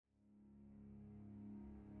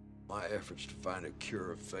My efforts to find a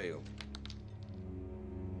cure have failed.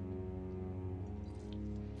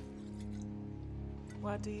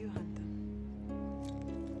 Why do you hunt them?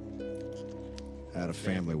 I had a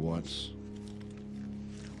family once.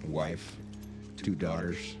 A wife, 2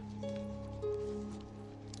 daughters.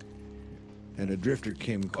 And a drifter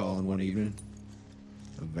came calling one evening.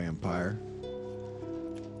 A vampire.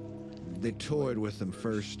 They toyed with them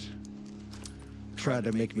first. Tried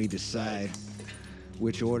to make me decide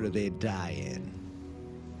which order they'd die in.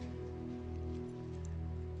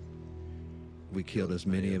 We killed as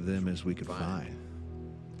many of them as we could find.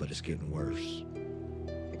 But it's getting worse.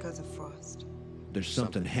 Because of frost. There's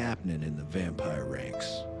something happening in the vampire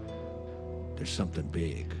ranks. There's something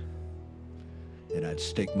big. And I'd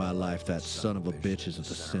stake my life that son of a bitch is at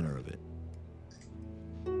the center of it.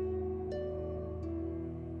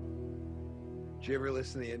 Did you ever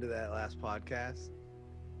listen to the end of that last podcast?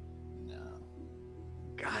 No.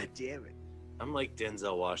 God damn it. I'm like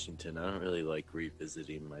Denzel Washington. I don't really like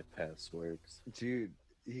revisiting my past works. Dude,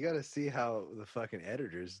 you got to see how the fucking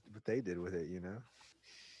editors, what they did with it, you know?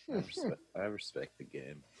 I respect the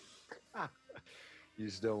game. You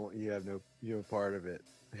just don't, you have no part of it.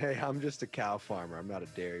 Hey, I'm just a cow farmer. I'm not a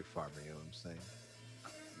dairy farmer, you know what I'm saying?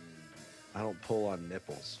 I don't pull on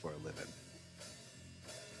nipples for a living.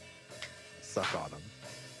 Suck on them.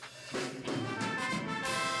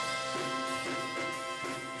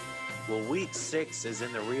 Well, week 6 is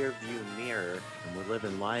in the rear view mirror, and we're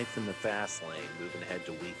living life in the fast lane, moving ahead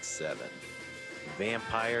to week 7.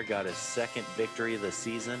 Vampire got his second victory of the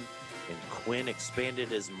season, and Quinn expanded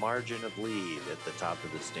his margin of lead at the top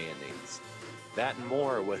of the standings. That and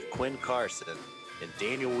more with Quinn Carson and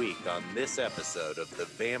Daniel Week on this episode of the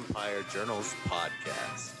Vampire Journals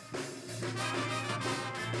podcast.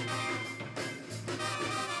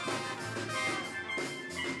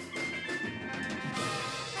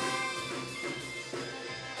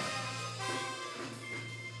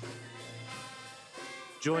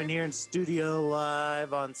 Joined here in studio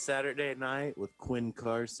live on Saturday night with Quinn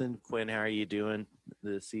Carson. Quinn, how are you doing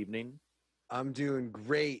this evening? I'm doing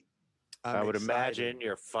great. I would excited. imagine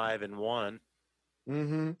you're 5-1.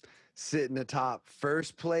 Mm-hmm. Sitting atop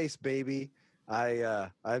first place, baby.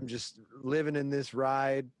 I'm just living in this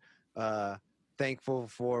ride. Thankful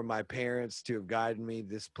for my parents to have guided me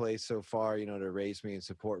this place so far, you know, to raise me and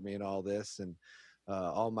support me in all this. And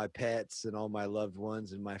all my pets and all my loved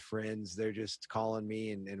ones and my friends, they're just calling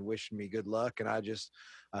me and wishing me good luck. And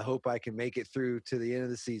I hope I can make it through to the end of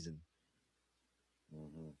the season.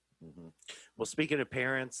 Mm-hmm. Mm-hmm. Well, speaking of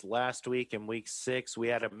parents, last week in week 6, we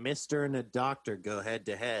had a Mr. and a Doctor go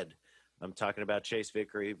head-to-head. I'm talking about Chase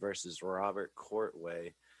Vickery versus Robert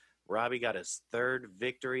Courtway. Robbie got his 3rd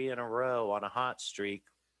victory in a row on a hot streak.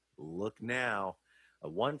 Look now, a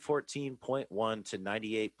 114.1 to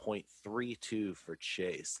 98.32 for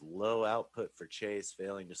Chase. Low output for Chase,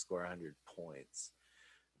 failing to score 100 points.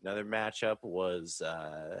 Another matchup was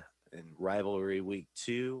in rivalry week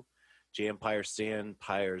 2. Jampire Stan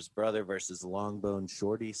Pyre's brother versus Longbone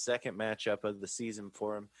Shorty. Second matchup of the season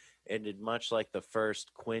for him. Ended much like the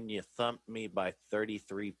first. Quinn, you thumped me by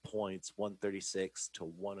 33 points, 136 to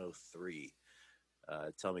 103.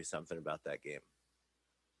 Tell me something about that game.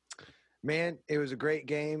 Man, it was a great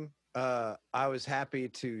game. I was happy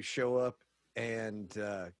to show up and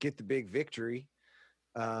get the big victory.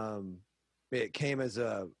 It came as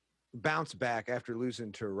a bounce back after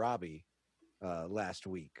losing to Robbie last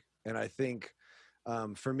week. And I think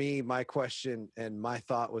for me, my question and my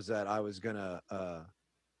thought was that I was going to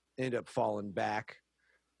end up falling back,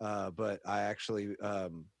 but I actually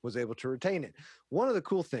was able to retain it. One of the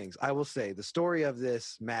cool things, I will say, the story of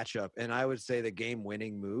this matchup, and I would say the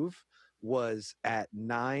game-winning move, was at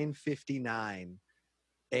 9:59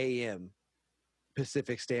 a.m.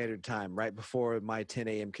 Pacific Standard Time, right before my 10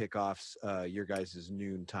 a.m. kickoffs, your guys'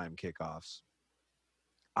 noon time kickoffs.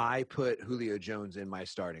 I put Julio Jones in my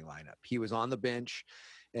starting lineup. He was on the bench,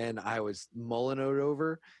 and I was mulling it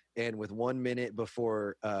over. And with 1 minute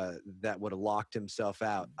before that would have locked himself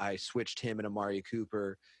out, I switched him and Amari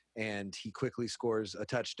Cooper, and he quickly scores a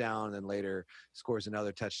touchdown, and then later scores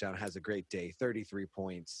another touchdown, has a great day, 33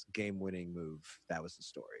 points, game-winning move. That was the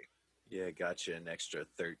story. Yeah, got you an extra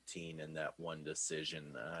 13 in that one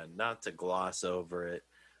decision. Not to gloss over it,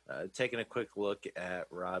 taking a quick look at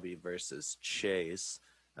Robbie versus Chase.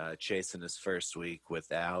 Chase in his first week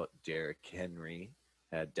without Derrick Henry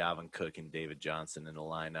had Dalvin Cook and David Johnson in the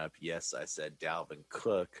lineup. Yes, I said Dalvin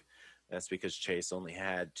Cook. That's because Chase only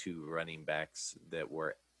had 2 running backs that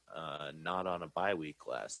were not on a bye week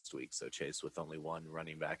last week. So Chase, with only 1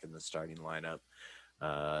 running back in the starting lineup,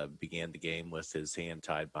 began the game with his hand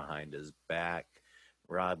tied behind his back.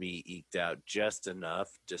 Robbie eked out just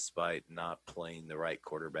enough despite not playing the right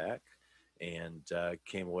quarterback and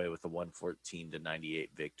came away with a 114-98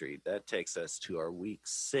 victory. That takes us to our Week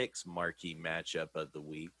 6 marquee matchup of the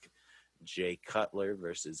week. Jay Cutler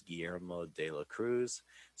versus Guillermo de la Cruz.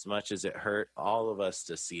 As much as it hurt all of us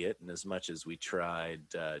to see it, and as much as we tried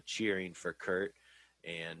cheering for Kurt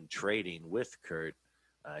and trading with Kurt,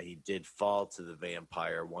 he did fall to the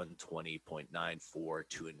Vampire 120.94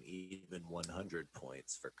 to an even 100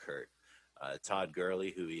 points for Kurt. Todd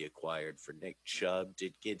Gurley, who he acquired for Nick Chubb,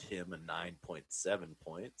 did get him a 9.7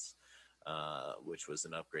 points, which was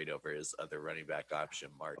an upgrade over his other running back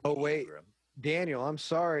option, Mark Ingram. Daniel, I'm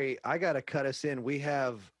sorry. I got to cut us in. We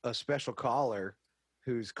have a special caller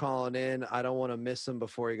who's calling in. I don't want to miss him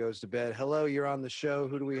before he goes to bed. Hello, you're on the show.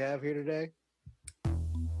 Who do we have here today?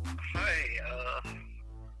 Hey,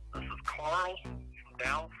 this is Carl from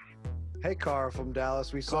Dallas. Hey, Carl from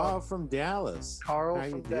Dallas. We saw Carl from Dallas. Carl How from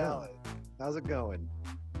you doing? Dallas. How's it going?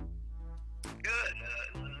 Good.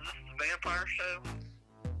 Is this the Vampire Show?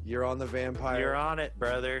 You're on the Vampire. You're on it,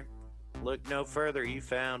 brother. Look no further. You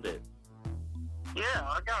found it. Yeah,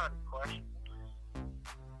 I got a question.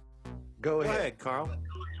 Go Go ahead. ahead, Carl.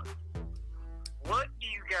 What do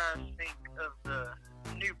you guys think of the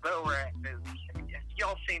new Borat movie? Have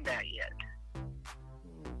y'all seen that yet?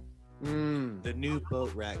 The new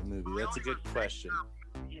Boat Rack movie. That's a good question.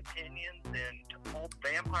 The opinions and old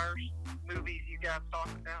vampires movies you guys talk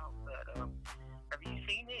about, but have you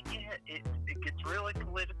seen it yet? It gets really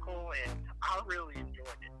political, and I really enjoyed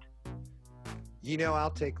it. You know, I'll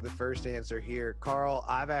take the first answer here. Carl,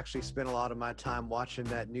 I've actually spent a lot of my time watching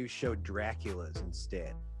that new show Dracula's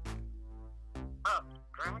instead. Oh,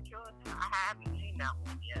 Dracula? I haven't seen that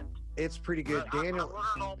one yet. It's pretty good. But Daniel,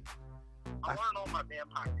 I learn all my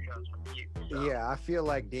vampire shows from you. So. yeah, I feel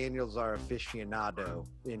like Daniel's our aficionado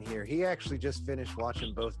in here. He actually just finished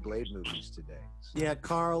watching both Blade movies today. Yeah,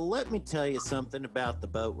 Carl, let me tell you something about the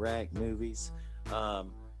Boat Rack movies.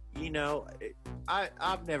 You know,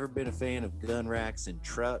 I've never been a fan of gun racks in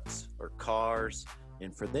trucks or cars,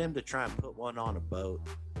 and for them to try and put one on a boat,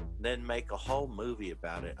 then make a whole movie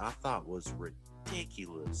about it, I thought was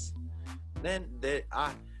ridiculous. Then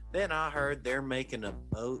I heard they're making a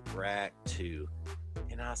Boat Rack too,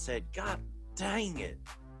 and I said, God dang it!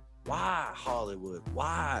 Why Hollywood?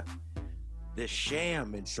 Why this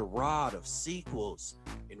sham and charade of sequels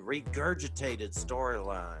and regurgitated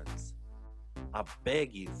storylines? I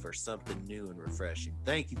beg you for something new and refreshing.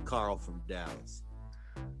 Thank you, Carl from Dallas.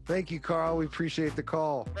 Thank you, Carl. We appreciate the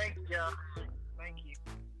call. Thank you. Thank you.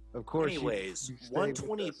 Of course. Anyways, you stayed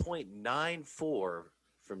with us. 120.94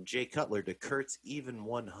 from Jay Cutler to Kurt's even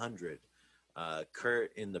 100.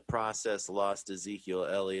 Kurt, in the process, lost Ezekiel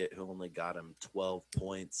Elliott, who only got him 12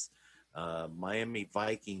 points. Miami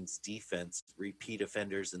Vikings defense, repeat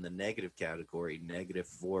offenders in the negative category,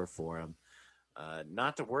 -4 for him.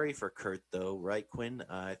 Not to worry for Kurt, though, right, Quinn?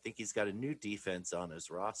 I think he's got a new defense on his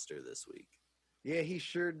roster this week. Yeah, he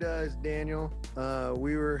sure does, Daniel.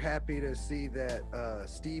 We were happy to see that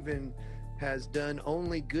Steven has done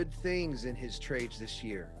only good things in his trades this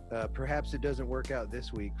year. Perhaps it doesn't work out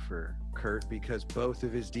this week for Kurt because both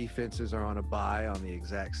of his defenses are on a bye on the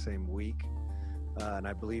exact same week. And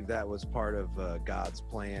I believe that was part of God's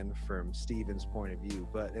plan from Steven's point of view.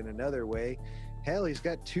 But in another way, hell, he's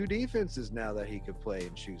got two defenses now that he could play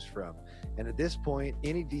and choose from. And at this point,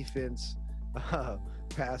 any defense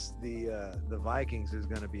past the Vikings is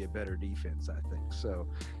going to be a better defense, I think. So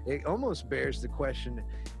it almost bears the question,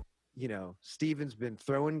 you know, Steven's been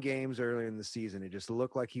throwing games earlier in the season. It just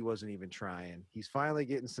looked like he wasn't even trying. He's finally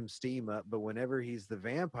getting some steam up, but whenever he's the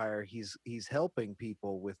vampire, he's helping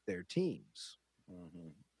people with their teams.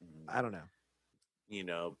 I don't know. You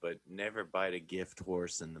know, but never bite a gift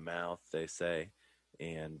horse in the mouth, they say.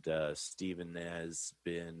 And Steven has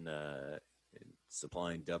been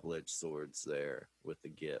supplying double-edged swords there with the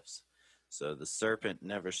gifts. So the serpent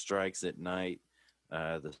never strikes at night.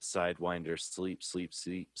 The sidewinder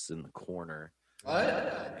sleeps in the corner.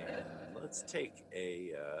 And let's take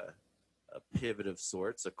a pivot of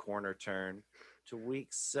sorts, a corner turn to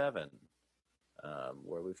week 7,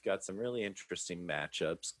 where we've got some really interesting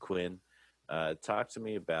matchups. Quinn, talk to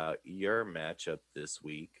me about your matchup this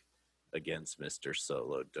week against Mr.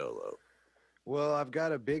 Solo Dolo. Well, I've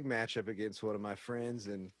got a big matchup against one of my friends,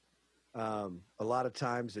 and a lot of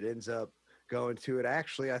times it ends up going to it.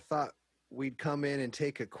 Actually, I thought we'd come in and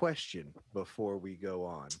take a question before we go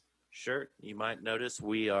on. Sure. You might notice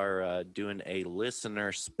we are doing a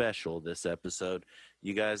listener special this episode.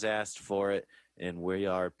 You guys asked for it, and we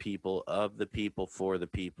are people of the people for the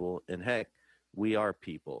people. And heck, We are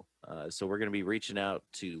people. So we're going to be reaching out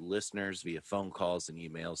to listeners via phone calls and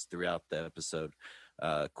emails throughout the episode.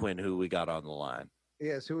 Quinn, who we got on the line?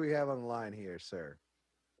 Yes, who we have on the line here, sir?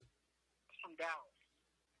 From Dallas.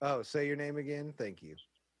 Oh, say your name again. Thank you.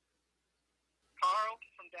 Carl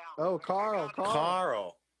from Dallas.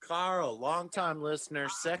 Oh, Carl, long-time listener,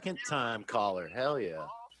 second-time caller. Hell yeah.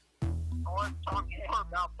 I want to talk more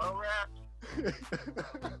about bow rats.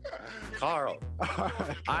 Carl,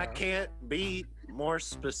 I can't be more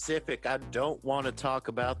specific. I don't want to talk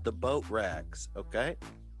about the boat racks, okay?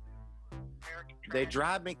 They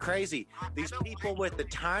drive me crazy. These people with the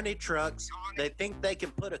tiny trucks, they think they can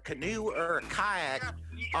put a canoe or a kayak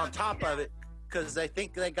on top of it because they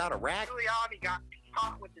think they got a rack. Giuliani got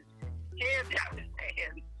caught with his hands out his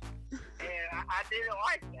hand, and I didn't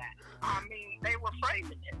like that. I mean, they were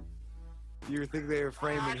framing it. You think they were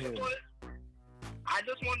framing him? I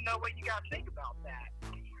just want to know what you guys think about that.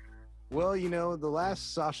 Well, you know, the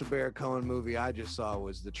last Sacha Baron Cohen movie I just saw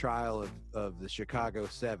was The Trial of the Chicago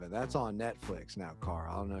 7. That's on Netflix now,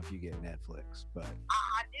 Carl. I don't know if you get Netflix, but...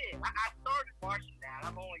 I did. I started watching that.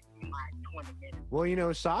 I've only seen like 20 minutes. Well, you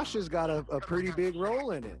know, Sasha's got a pretty big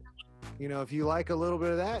role in it. You know, if you like a little bit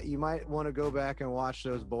of that, you might want to go back and watch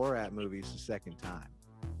those Borat movies a second time.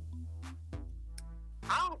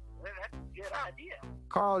 Oh, that's a good idea.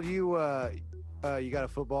 Carl, you got a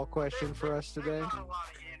football question for us today?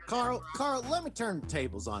 Carl, let me turn the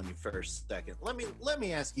tables on you for a second. Let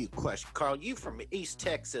me ask you a question. Carl, you from East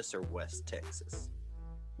Texas or West Texas?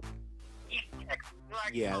 East Texas.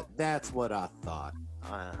 Like, Yeah, that's what I thought.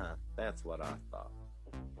 That's what I thought.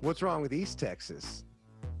 What's wrong with East Texas?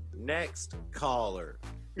 Next caller.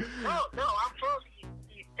 No, I'm from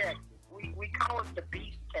East Texas. We call it the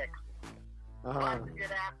Beast Texas. Lots of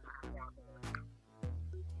good apples down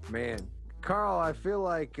there. Man, Carl, I feel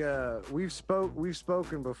like we've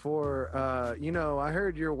spoken before. You know, I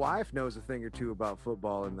heard your wife knows a thing or two about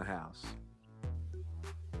football in the house.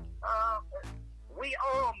 We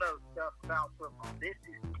all know stuff about football. This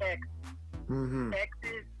is Texas. Mm-hmm.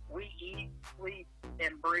 Texas, we eat, sleep,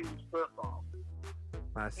 and breathe football.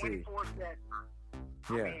 I see. 24/7.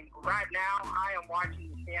 Yeah. I mean, right now, I am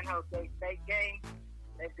watching the San Jose State game.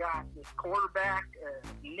 They've got this quarterback,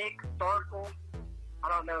 Nick Starkel. I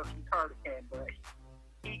don't know if you've heard of him, but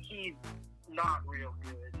he's not real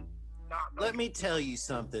good. Let me tell you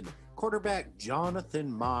something. Quarterback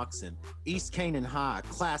Jonathan Moxon, East Canaan High,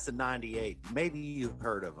 class of 98. Maybe you've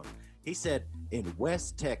heard of him. He said, in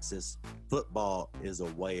West Texas, football is a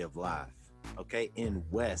way of life. Okay? In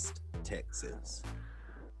West Texas.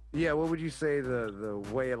 Yeah, what would you say the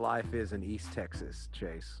way of life is in East Texas,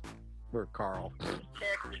 Chase? Or Carl?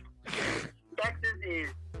 Texas is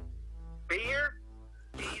beer,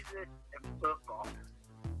 Jesus, and football.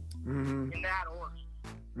 Mm-hmm. In that order.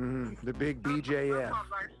 Mm-hmm. The big BJF.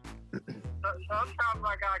 Sometimes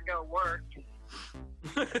I gotta go work,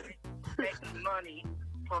 making money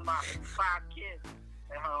for my 5 kids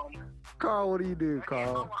at home. Carl, what do you do, And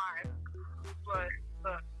Carl? my wife.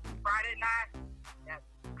 But Friday night, that's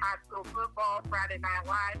high school football, Friday Night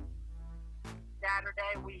Live.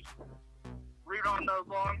 Saturday, we root on those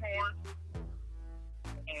Longhorns.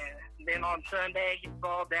 And then on Sunday, it's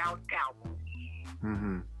all Dallas Cowboys.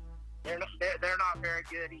 Mm-hmm. They're not very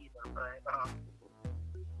good either, but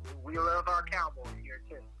we love our Cowboys here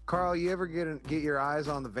too. Carl, you ever get your eyes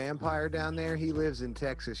on the vampire down there? He lives in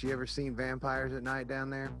Texas. You ever seen vampires at night down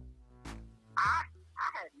there? I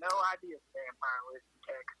had no idea vampire lived in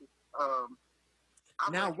Texas.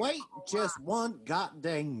 Now wait just one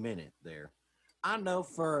goddamn minute there. I know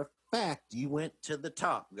for a fact you went to the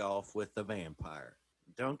Top Golf with the vampire.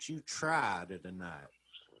 Don't you try to deny it.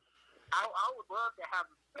 I would love to have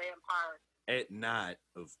a vampire At night,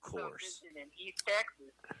 of course. in East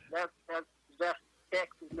Texas. That's the best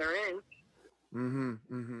Texas there is. Mm-hmm.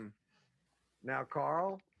 Mm-hmm. Now,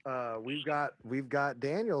 Carl, we've got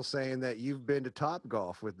Daniel saying that you've been to Top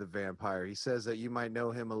Golf with the vampire. He says that you might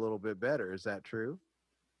know him a little bit better. Is that true?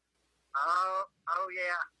 Oh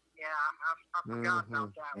yeah. I forgot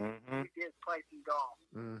about that one. Mhm. We did play some golf.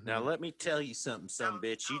 Mm-hmm. Now let me tell you something, son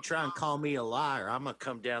bitch. You try and call me a liar, I'm gonna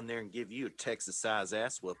come down there and give you a Texas-sized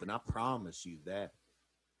ass whooping. I promise you that.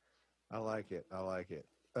 I like it.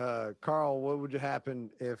 Carl, what would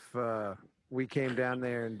happen if we came down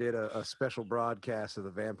there and did a special broadcast of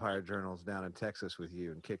the Vampire Journals down in Texas with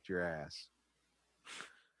you and kicked your ass?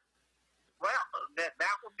 Well,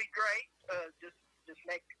 that would be great. Just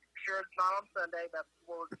make sure it's not on Sunday. That's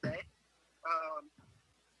the Lord's Day.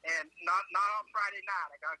 And not on Friday night.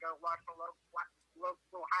 I gotta go watch the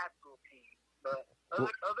local high school team. But other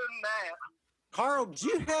than that, Carl, do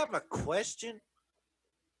you have a question?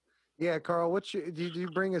 Yeah, Carl, did you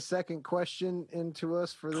bring a second question into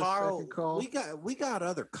us for this Carl, second call? we got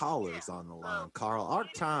other callers on the line. Carl, our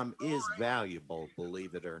time is valuable,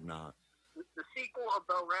 believe it or not. The sequel of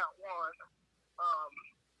the Route 1.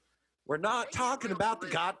 We're not talking about the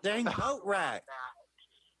goddamn boat rack.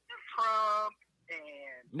 Trump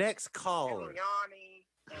and Next caller. Giuliani,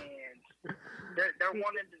 and they're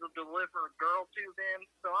wanting to deliver a girl to them.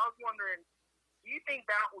 So I was wondering, do you think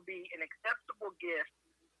that would be an acceptable gift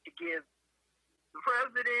to give the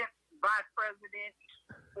president, vice president,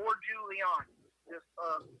 or Giuliani? Just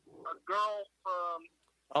a girl from...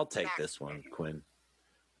 I'll take this one, Quinn.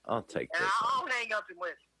 I'll take this I'll one. hang up and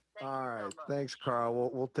listen. All right, thanks,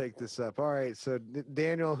 Carl. We'll take this up. All right, so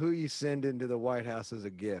Daniel, who you send into the White House as a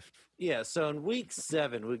gift? Yeah, so in week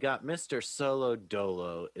 7, we got Mr. Solo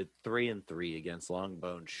Dolo at 3-3 against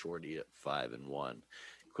Longbone Shorty at 5-1.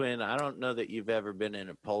 Quinn, I don't know that you've ever been in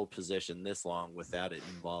a pole position this long without it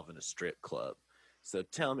involving a strip club. So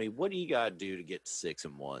tell me, what do you got to do to get to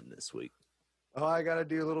 6-1 this week? Oh, I got to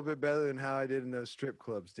do a little bit better than how I did in those strip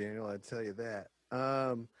clubs, Daniel. I tell you that.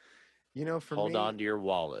 For Hold me, on to your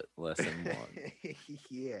wallet. Lesson 1.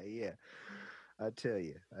 yeah. I tell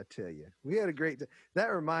you. We had a great that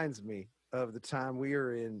reminds me of the time we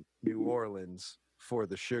were in New Orleans for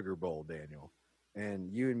the Sugar Bowl, Daniel.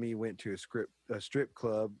 And you and me went to a strip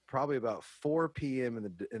club probably about 4 p.m.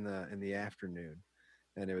 in the afternoon.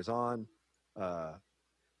 And it was on down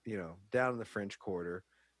in the French Quarter.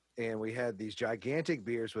 And we had these gigantic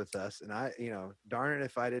beers with us. And I, darn it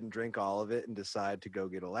if I didn't drink all of it and decide to go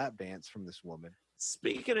get a lap dance from this woman.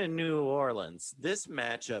 Speaking of New Orleans, this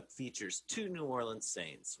matchup features 2 New Orleans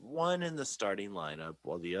Saints, one in the starting lineup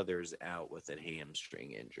while the other is out with a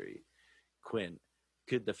hamstring injury. Quinn,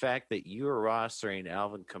 could the fact that you are rostering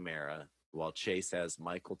Alvin Kamara while Chase has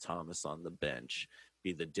Michael Thomas on the bench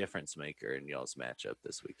be the difference maker in y'all's matchup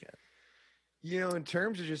this weekend? In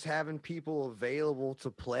terms of just having people available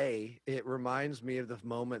to play, it reminds me of the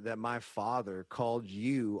moment that my father called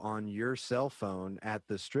you on your cell phone at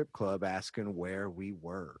the strip club asking where we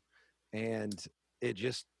were. And it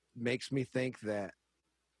just makes me think that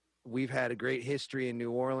we've had a great history in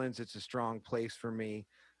New Orleans. It's a strong place for me.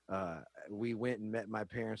 We went and met my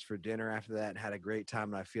parents for dinner after that and had a great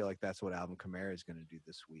time. And I feel like that's what Alvin Kamara is going to do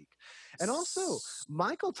this week. And also,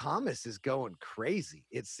 Michael Thomas is going crazy.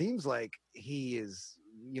 It seems like he is,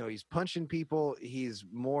 he's punching people. He's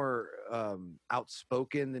more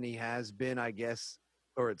outspoken than he has been, I guess,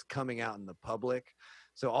 or it's coming out in the public.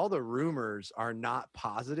 So all the rumors are not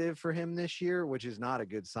positive for him this year, which is not a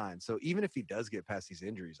good sign. So even if he does get past these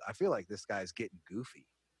injuries, I feel like this guy's getting goofy.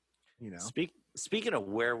 Speaking of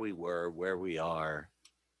where we were, where we are,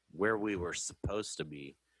 where we were supposed to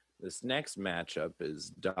be, this next matchup is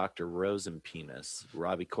Dr. Rosenpenis,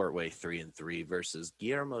 Robbie Courtway 3-3 versus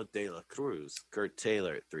Guillermo de la Cruz, Kurt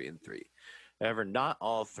Taylor at 3-3. However, not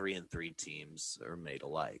all 3-3 teams are made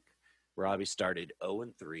alike. Robbie started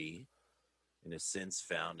 0-3 and has since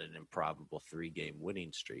found an improbable 3-game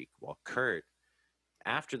winning streak, while Kurt,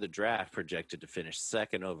 after the draft projected to finish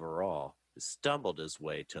second overall, stumbled his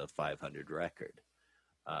way to a 500 record.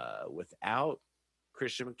 Without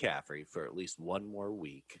Christian McCaffrey for at least one more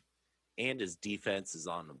week, and his defense is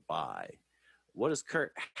on a bye, what does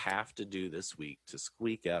Kurt have to do this week to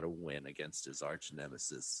squeak out a win against his arch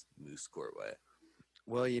nemesis, Moose Courtway?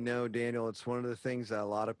 Well, Daniel, it's one of the things that a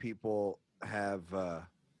lot of people have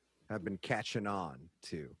been catching on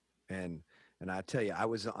to, and I tell you, I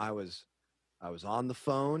was on the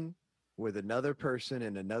phone with another person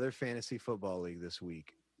in another fantasy football league this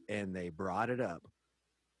week, and they brought it up.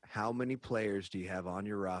 How many players do you have on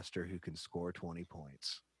your roster who can score 20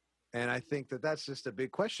 points? And I think that that's just a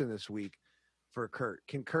big question this week for Kurt.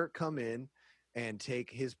 Can Kurt come in and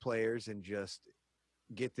take his players and just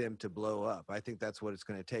get them to blow up? I think that's what it's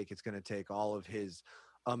going to take. It's going to take all of his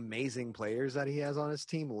amazing players that he has on his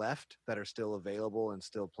team left that are still available and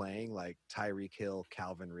still playing, like Tyreek Hill,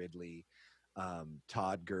 Calvin Ridley,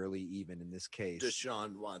 Todd Gurley, even in this case,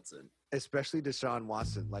 Deshaun Watson, especially Deshaun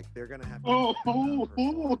Watson. Like, they're gonna have to and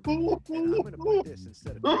I'm gonna put this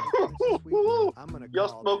instead of this week, I'm gonna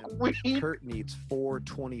call him, Kurt needs 4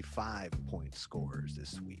 25-point scores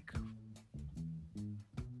this week.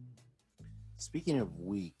 Speaking of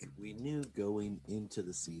weak, we knew going into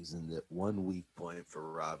the season that one weak point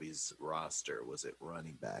for Robbie's roster was at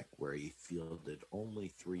running back, where he fielded only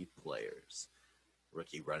 3 players.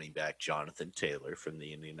 Rookie running back Jonathan Taylor from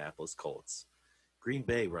the Indianapolis Colts, Green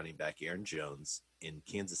Bay running back Aaron Jones, and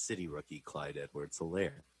Kansas City rookie Clyde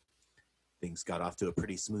Edwards-Helaire. Things got off to a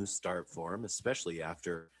pretty smooth start for him, especially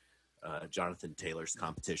after Jonathan Taylor's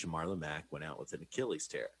competition Marlon Mack went out with an Achilles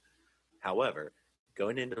tear. However,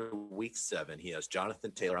 Going into week 7, he has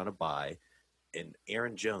Jonathan Taylor on a bye and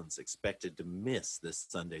Aaron Jones expected to miss this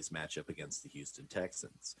Sunday's matchup against the Houston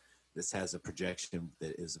Texans. This has a projection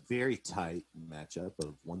that is a very tight matchup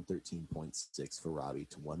of 113.6 for Robbie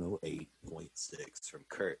to 108.6 from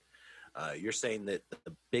Kurt. You're saying that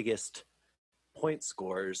the biggest point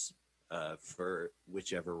scores for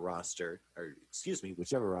whichever roster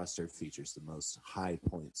features the most high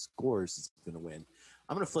point scores is going to win.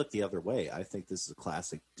 I'm going to flip the other way. I think this is a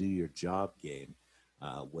classic do your job game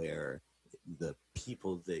where the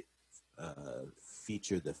people that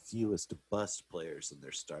feature the fewest bust players in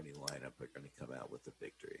their starting lineup are going to come out with the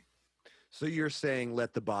victory. So you're saying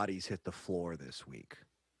let the bodies hit the floor this week?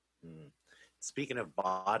 Speaking of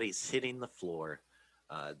bodies hitting the floor,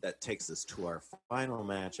 that takes us to our final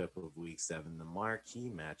matchup of week 7, the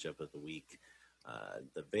marquee matchup of the week.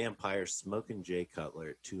 The Vampire Smoking Jay Cutler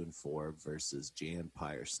at 2-4 versus Jan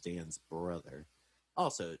Pyre Stan's brother,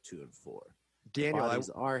 also at 2-4. Daniel, bodies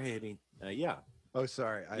are hitting. Yeah. Oh,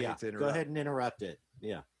 sorry. I hate to interrupt. Go ahead and interrupt it.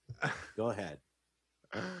 Yeah. Go ahead.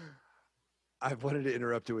 I wanted to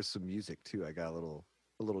interrupt it with some music too. I got a little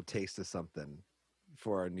taste of something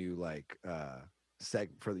for our new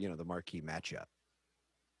for the marquee matchup.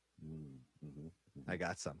 I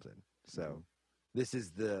got something. So this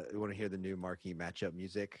is you want to hear the new marquee matchup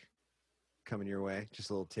music coming your way? Just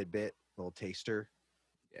a little tidbit, a little taster.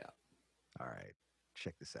 Yeah. All right.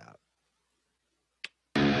 Check this out.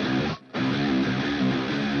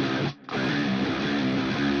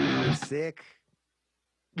 Sick.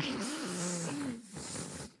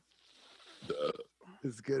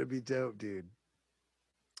 It's gonna be dope, dude.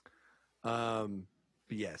 But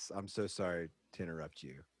yes, I'm so sorry to interrupt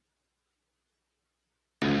you.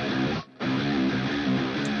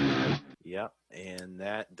 Yep, and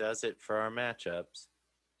that does it for our matchups.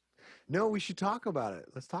 No, we should talk about it.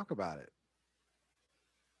 Let's talk about it.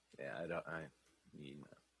 Yeah,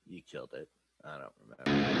 you killed it. I don't remember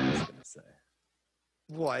what I was gonna say.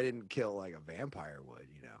 Well, I didn't kill like a vampire would,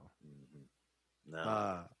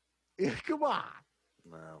 No. Come on.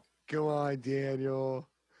 No. Come on, Daniel.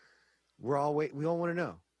 We all want to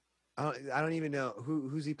know. I don't even know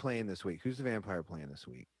who's he playing this week. Who's the vampire playing this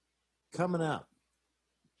week? Coming up.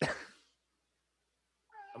 I'm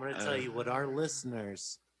going to tell you what our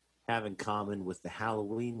listeners have in common with the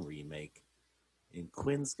Halloween remake. And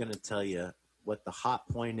Quinn's going to tell you what the hot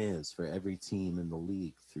point is for every team in the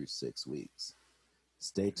league through 6 weeks.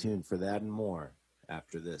 Stay tuned for that and more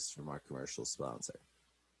after this from our commercial sponsor.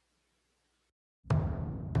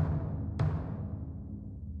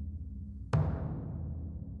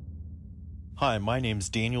 Hi, my name's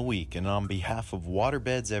Daniel Week, and on behalf of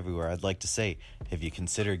Waterbeds Everywhere, I'd like to say, have you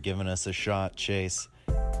considered giving us a shot, Chase?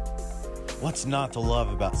 What's not to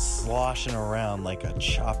love about sloshing around like a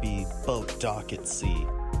choppy boat dock at sea?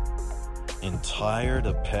 And tired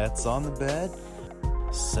of pets on the bed?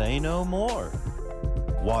 Say no more.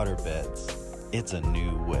 Waterbeds, it's a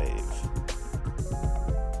new wave.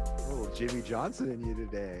 Oh, Jimmy Johnson in you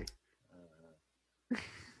today.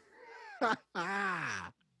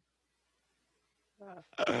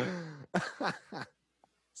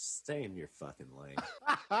 Stay in your fucking lane.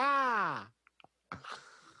 Well,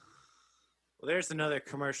 there's another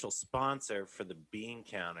commercial sponsor for the bean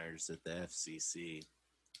counters at the FCC.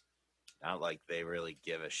 Not like they really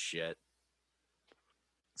give a shit.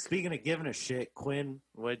 Speaking of giving a shit, Quinn,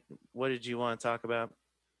 what did you want to talk about?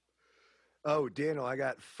 Oh, Daniel, I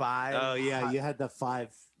got 5. Oh, yeah, you had the 5.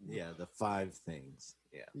 Yeah, the 5 things.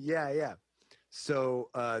 Yeah. So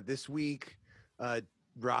this week,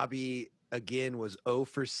 Robbie, again, was 0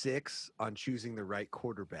 for 6 on choosing the right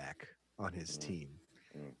quarterback on his team.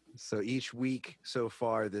 So each week so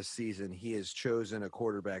far this season, he has chosen a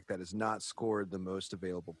quarterback that has not scored the most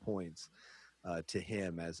available points to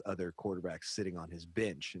him as other quarterbacks sitting on his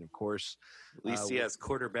bench. And, of course, at least he has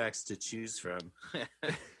quarterbacks to choose from.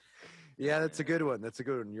 Yeah, that's a good one.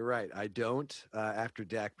 You're right. I don't. After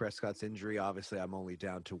Dak Prescott's injury, obviously I'm only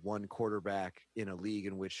down to one quarterback in a league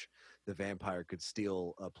in which the Vampire could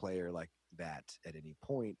steal a player like that at any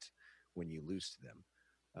point when you lose to them.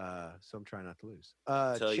 So I'm trying not to lose.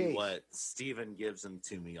 Tell Chase. you what, Steven gives them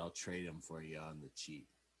to me. I'll trade them for you on the cheap.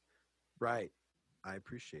 Right. I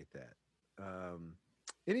appreciate that.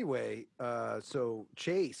 Anyway, so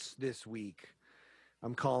Chase this week,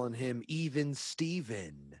 I'm calling him Even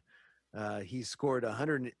Steven. He scored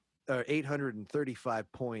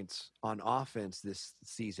 835 points on offense this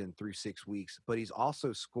season through 6 weeks, but he's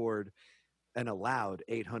also scored and allowed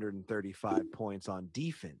 835 points on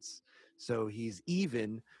defense. So he's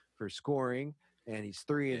even for scoring, and he's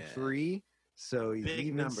 3-3. So he's big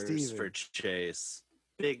even numbers Steven. for Chase.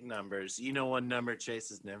 Big numbers. You know one number Chase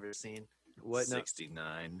has never seen? What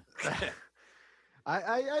 69.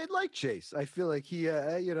 I like Chase. I feel like he,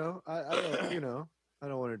 you know, I don't, you know, I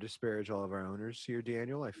don't want to disparage all of our owners here,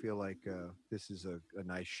 Daniel. I feel like this is a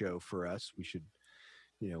nice show for us. We should,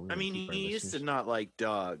 you know. I mean, keep our he used to listeners- not like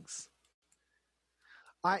dogs.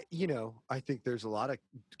 you know, I think there's a lot of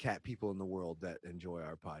cat people in the world that enjoy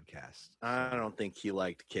our podcast. I don't think he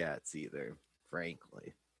liked cats either,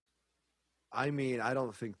 frankly. I mean, I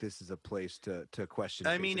don't think this is a place to question.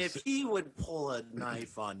 I mean, Chase's- if he would pull a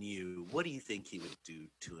knife on you, what do you think he would do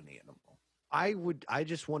to an animal? I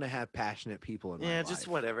just want to have passionate people in my life. Just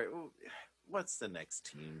whatever. What's the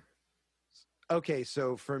next team? Okay,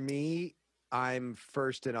 so for me, I'm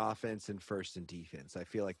first in offense and first in defense. I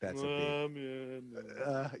feel like that's a big.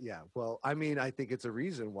 Yeah. Well, I mean, I think it's a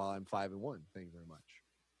reason why I'm 5-1. Thank you very much.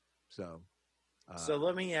 So. So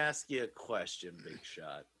let me ask you a question, Big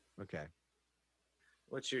Shot. Okay.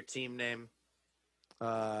 What's your team name?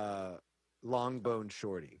 Long Bone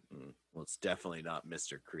Shorty. Well, it's definitely not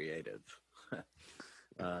Mr. Creative.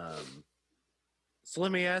 So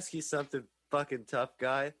let me ask you something, fucking tough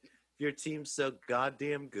guy. If your team's so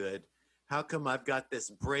goddamn good, how come I've got this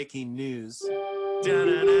breaking news?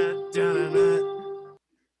 Da-da-da, da-da-da.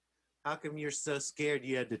 How come you're so scared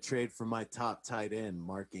you had to trade for my top tight end,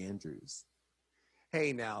 Mark Andrews?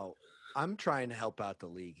 Hey, now I'm trying to help out the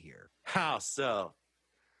league here. How so?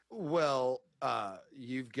 Well,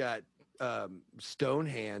 you've got Stone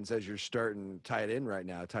Hands as your starting tight end right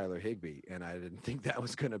now, Tyler Higbee, and I didn't think that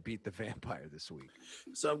was going to beat the Vampire this week.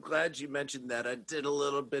 So I'm glad you mentioned that. I did a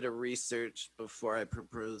little bit of research before I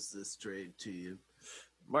proposed this trade to you.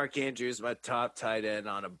 Mark Andrews, my top tight end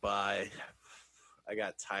on a bye. I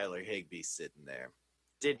got Tyler Higbee sitting there.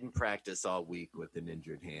 Didn't practice all week with an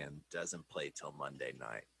injured hand. Doesn't play till Monday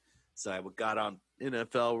night. So I got on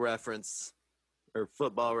NFL Reference or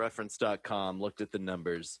footballreference.com, looked at the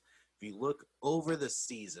numbers. If you look over the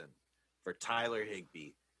season for Tyler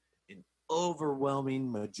Higbee, an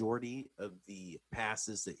overwhelming majority of the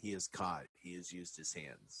passes that he has caught, he has used his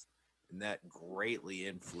hands. And that greatly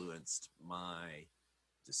influenced my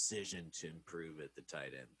decision to improve at the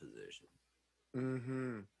tight end position.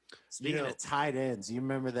 Mm-hmm. Speaking of tight ends, you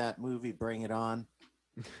remember that movie, Bring It On?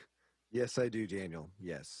 Yes, I do, Daniel.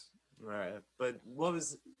 Yes. All right. But what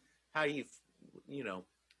was, how you, you know,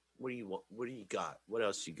 what do you got? What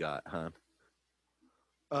else you got, huh?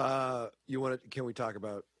 You want to? Can we talk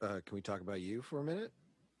about you for a minute?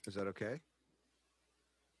 Is that okay?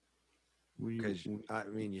 Because I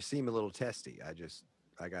mean, you seem a little testy.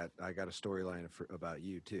 I got a storyline about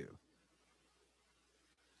you too.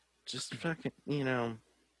 Just fucking, you know.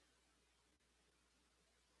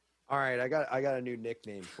 All right, I got a new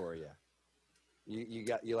nickname for you.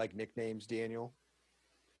 You like nicknames, Daniel?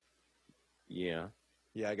 Yeah.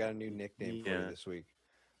 Yeah, I got a new nickname for you this week.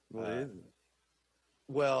 What is it?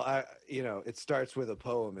 Well, it starts with a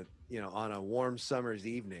poem. On a warm summer's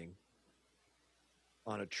evening,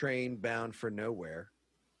 on a train bound for nowhere,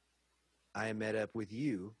 I met up with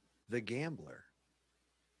you, the gambler.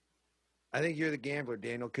 I think you're the gambler,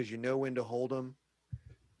 Daniel, because you know when to hold them,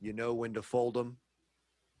 you know when to fold them.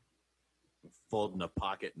 I'm folding a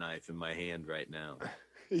pocket knife in my hand right now,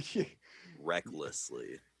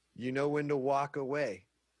 recklessly. You know when to walk away,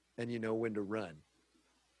 and you know when to run.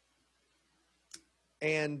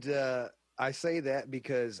 And I say that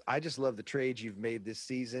because I just love the trades you've made this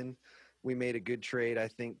season. We made a good trade, I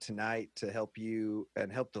think, tonight to help you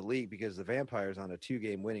and help the league because the Vampire's on a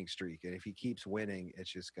 2-game winning streak. And if he keeps winning,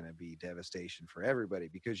 it's just going to be devastation for everybody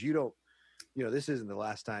because you don't, this isn't the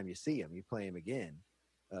last time you see him. You play him again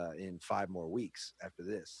in 5 more weeks after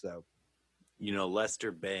this. So,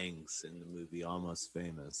 Lester Bangs in the movie Almost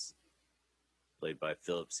Famous, played by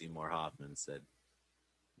Philip Seymour Hoffman, said,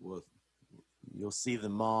 well, you'll see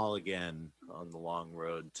them all again on the long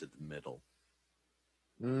road to the middle.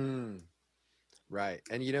 Right.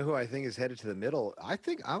 And you know who I think is headed to the middle? I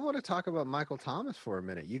think I want to talk about Michael Thomas for a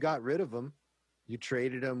minute. You got rid of him. You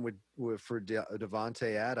traded him for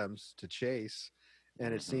Devontae Adams to Chase.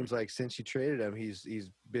 And it seems like since you traded him,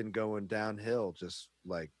 he's been going downhill, just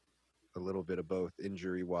like a little bit of both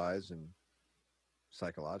injury-wise and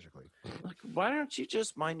psychologically. Look, why don't you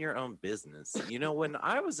just mind your own business? When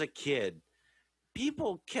I was a kid,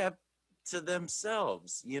 people kept to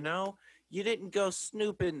themselves, You didn't go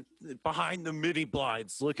snooping behind the midi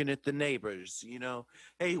blinds looking at the neighbors,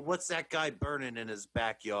 Hey, what's that guy burning in his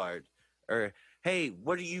backyard? Or, hey,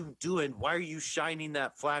 what are you doing? Why are you shining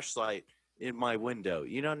that flashlight in my window?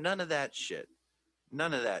 None of that shit.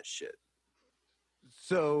 None of that shit.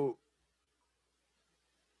 So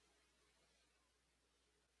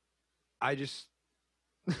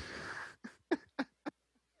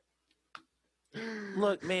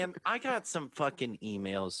Look, man, I got some fucking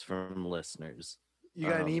emails from listeners. You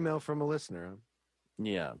got an email from a listener, huh?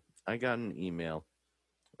 Yeah, I got an email.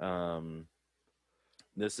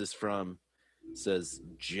 This is from, says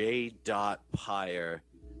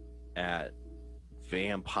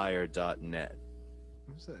j.pyre@vampire.net.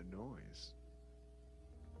 What's that noise?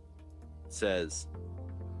 Says,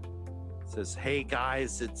 hey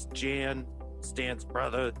guys, it's Jan, Stan's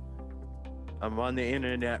brother. I'm on the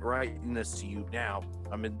internet writing this to you now.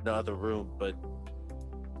 I'm in the other room, but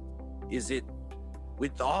is it,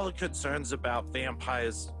 with all the concerns about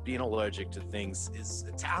vampires being allergic to things, is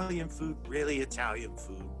Italian food really Italian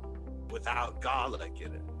food without garlic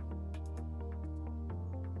in it?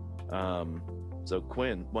 So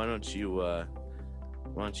Quinn, why don't you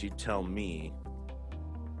tell me,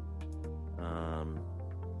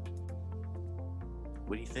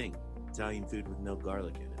 what do you think? Italian food with no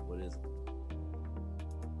garlic in it, what is it?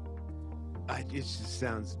 It just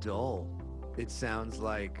sounds dull. It sounds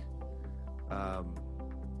like a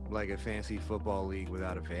fancy football league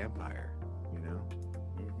without a vampire, you know?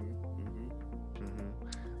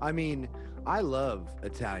 I mean, I love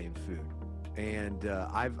Italian food, and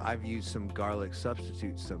I've used some garlic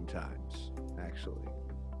substitutes sometimes, actually.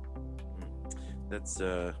 That's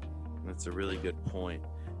a really good point.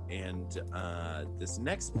 And this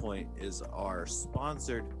next point is our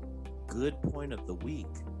sponsored Good Point of the Week,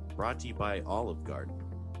 brought to you by Olive Garden.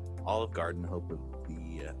 Olive Garden hope of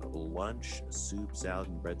the lunch, soup, salad,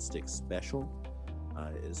 and breadstick special,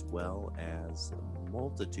 as well as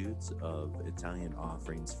multitudes of Italian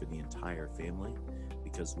offerings for the entire family.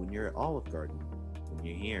 Because when you're at Olive Garden, when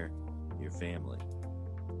you're here, you're family.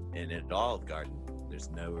 And at Olive Garden, there's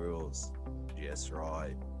no rules. Just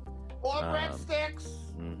right. Or breadsticks.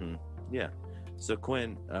 Yeah. So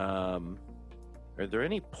Quinn, are there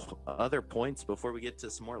any other points before we get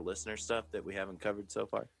to some more listener stuff that we haven't covered so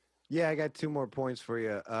far? Yeah, I got 2 more points for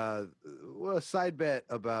you. Well, a side bet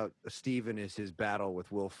about Steven is his battle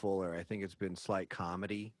with Will Fuller. I think it's been slight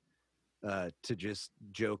comedy to just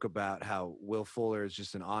joke about how Will Fuller is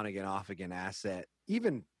just an on-again, off-again asset,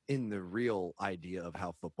 even in the real idea of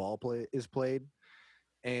how football is played.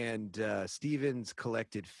 And Stevens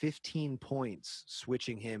collected 15 points,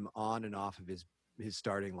 switching him on and off of his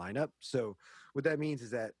starting lineup. So what that means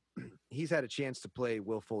is that he's had a chance to play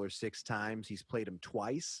Will Fuller 6 times. He's played him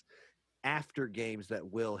twice after games that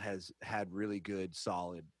Will has had really good,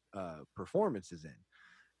 solid performances in.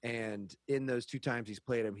 And in those 2 times he's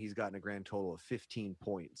played him, he's gotten a grand total of 15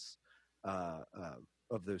 points of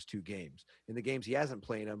those 2 games. In the games he hasn't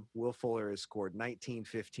played him, Will Fuller has scored 19,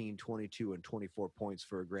 15, 22, and 24 points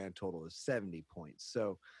for a grand total of 70 points.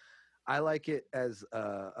 So I like it as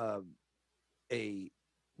a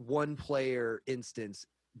one-player instance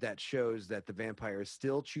that shows that the vampire is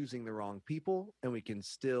still choosing the wrong people, and we can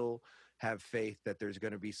still have faith that there's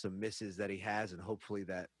going to be some misses that he has, and hopefully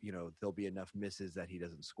that, you know, there'll be enough misses that he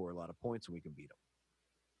doesn't score a lot of points and we can beat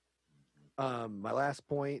him. My last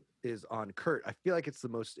point is on Kurt. I feel like it's the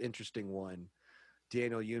most interesting one.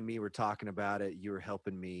 Daniel, you and me were talking about it. You were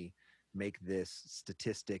helping me make this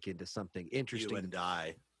statistic into something interesting. You and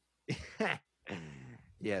I.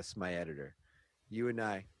 Yes, my editor. You and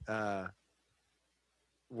I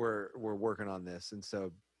we're working on this, and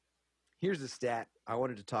so here's the stat I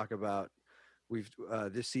wanted to talk about. We've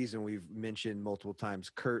this season we've mentioned multiple times.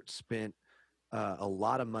 Kurt spent a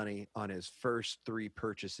lot of money on his first 3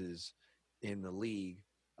 purchases in the league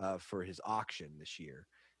for his auction this year,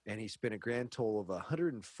 and he spent a grand total of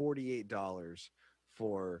 $148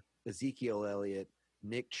 for Ezekiel Elliott,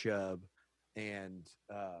 Nick Chubb, and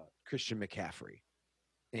Christian McCaffrey.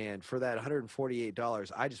 And for that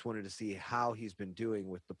 $148, I just wanted to see how he's been doing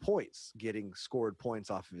with the points, getting scored points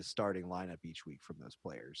off of his starting lineup each week from those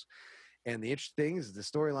players. And the interesting thing is the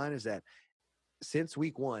storyline is that since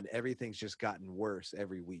week 1, everything's just gotten worse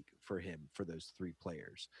every week for him, for those 3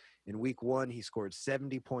 players. In week 1, he scored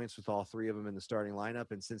 70 points with all 3 of them in the starting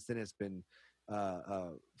lineup. And since then it's been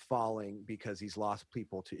falling because he's lost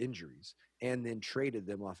people to injuries and then traded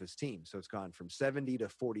them off his team. So it's gone from 70 to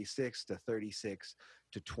 46 to 36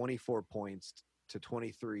 to 24 points to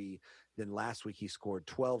 23. Then last week he scored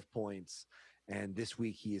 12 points. And this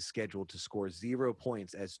week he is scheduled to score 0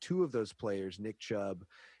 points as 2 of those players, Nick Chubb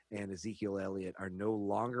and Ezekiel Elliott, are no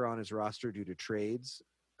longer on his roster due to trades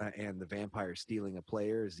and the vampire stealing a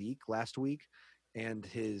player, Zeke, last week. And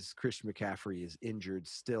his Christian McCaffrey is injured,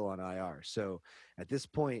 still on IR. So at this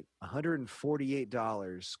point,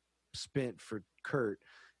 $148 spent for Kurt,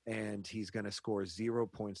 and he's going to score 0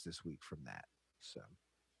 points this week from that. So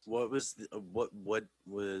what was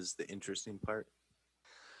the interesting part?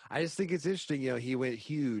 I just think it's interesting. You know, he went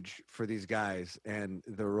huge for these guys, and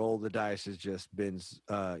the roll of the dice has just been,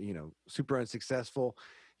 super unsuccessful.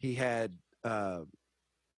 He had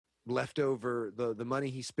leftover the money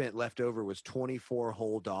he spent left over was $24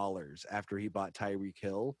 whole after he bought Tyreek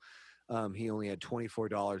Hill. He only had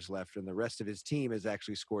 $24 left, and the rest of his team has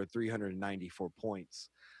actually scored 394 points.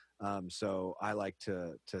 So I like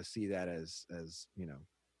to see that as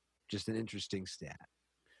just an interesting stat.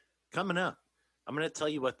 Coming up, I'm going to tell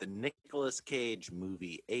you what the Nicolas Cage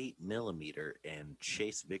movie 8mm and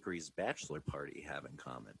Chase Vickery's bachelor party have in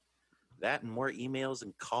common. That and more emails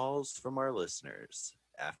and calls from our listeners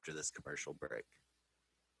after this commercial break.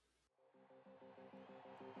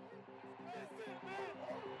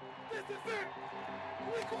 This is it.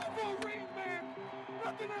 We going for a ring, man.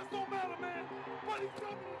 Nothing else don't matter, man. But he's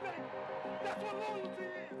coming today. That's what loyalty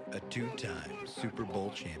is. A two-time Super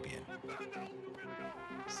Bowl champion.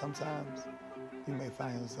 Sometimes you may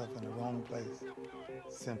find yourself in the wrong place,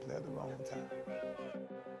 simply at the wrong time.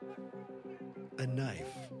 A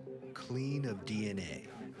knife, clean of DNA.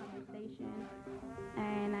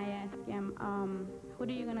 And I asked him, what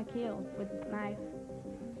are you gonna kill with this knife?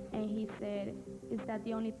 And he said, is that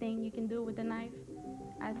the only thing you can do with the knife?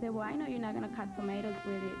 I said, well, I know you're not gonna cut tomatoes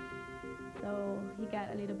with it. So he got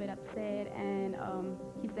a little bit upset, and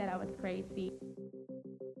he said I was crazy.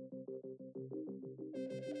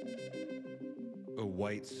 A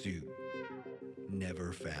white suit,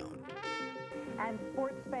 never found. And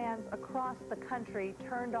sports fans across the country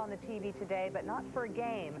turned on the TV today, but not for a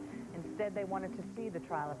game. Instead, they wanted to see the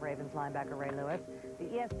trial of Ravens linebacker Ray Lewis. The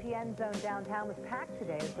ESPN zone downtown was packed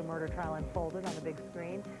today as the murder trial unfolded on the big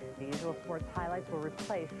screen. The usual sports highlights were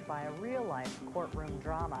replaced by a real-life courtroom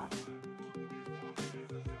drama.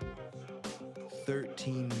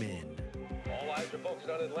 13 men. All eyes are focused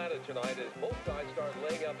on Atlanta tonight as both sides start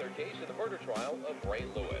laying out their case in the murder trial of Ray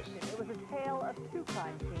Lewis. It was a tale of two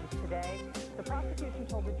crime scenes today. The prosecution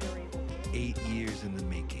told the jury 8 years in the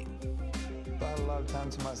making. I had a lot of time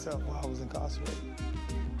to myself while I was incarcerated.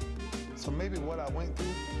 So maybe what I went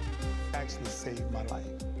through actually saved my life.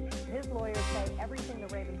 His lawyers say everything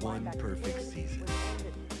the Ravens One linebacker perfect did season. was aimed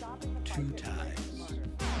at stopping the Two fight that led to ties. murder.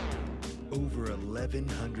 Over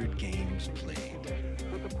 1,100 games played.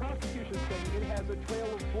 But the prosecution saying it has a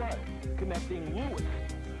trail of blood connecting Lewis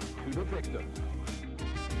to the victim.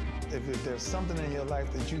 If there's something in your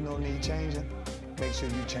life that you know need changing, make sure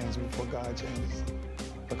you change it before God changes.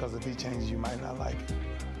 Because if he changes, you might not like it.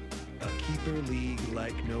 A keeper league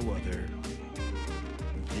like no other.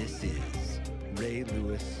 This is Ray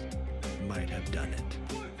Lewis Might Have Done It.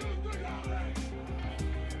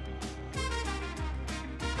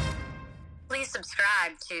 Please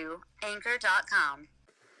subscribe to Anchor.com.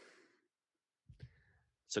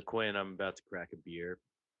 So, Quinn, I'm about to crack a beer.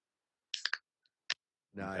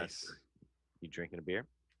 Nice. You drinking a beer?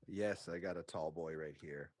 Yes, I got a tall boy right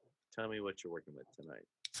here. Tell me what you're working with tonight.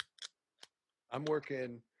 I'm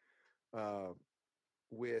working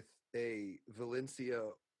with a Valencia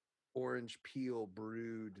orange peel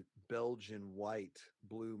brewed Belgian white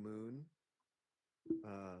Blue Moon.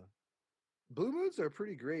 Blue Moons are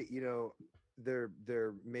pretty great. You know,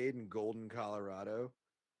 they're made in Golden, Colorado.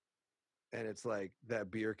 And it's like that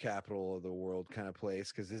beer capital of the world kind of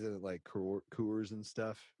place, because isn't it like Coors and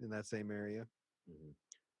stuff in that same area? Mm-hmm.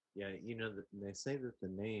 Yeah, you know, they say that the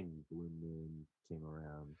name Blue Moon came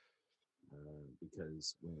around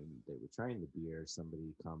because when they were trying the beer,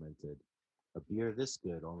 somebody commented, "A beer this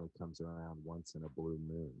good only comes around once in a blue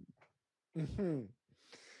moon." Mm-hmm.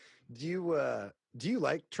 Do you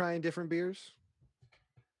like trying different beers?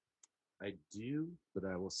 I do, but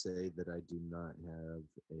I will say that I do not have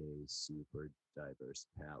a super diverse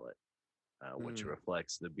palate, which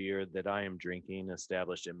reflects the beer that I am drinking,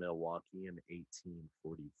 established in Milwaukee in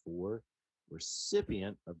 1844,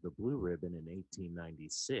 recipient of the Blue Ribbon in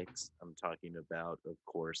 1896. I'm talking about, of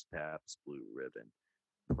course, Pabst Blue Ribbon,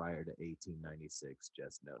 prior to 1896,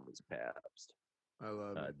 just known as Pabst. I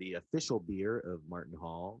love it. The official beer of Martin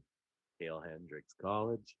Hall, Hale Hendricks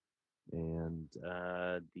College, and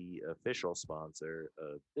the official sponsor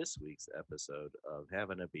of this week's episode of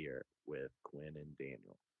Having a Beer with Quinn and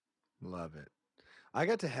Daniel. Love it. I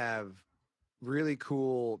got to have really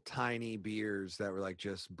cool tiny beers that were like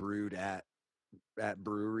just brewed at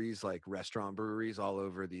breweries, like restaurant breweries all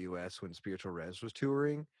over the US when Spiritual Res was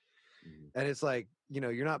touring. Mm-hmm. And it's like, you know,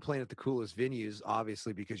 you're not playing at the coolest venues,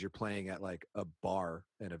 obviously, because you're playing at like a bar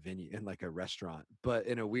and a venue and like a restaurant. But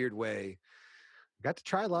in a weird way, I got to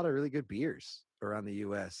try a lot of really good beers around the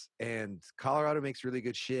US, and Colorado makes really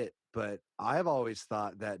good shit. But I've always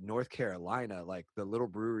thought that North Carolina, like the little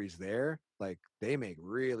breweries there, like they make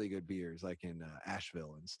really good beers, like in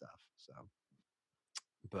Asheville and stuff. So,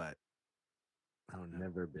 but I don't know.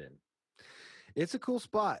 Never been. It's a cool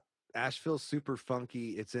spot. Asheville's super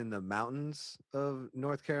funky. It's in the mountains of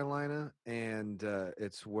North Carolina, and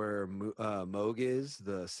it's where Moog is,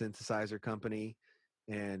 the synthesizer company,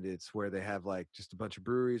 and it's where they have like just a bunch of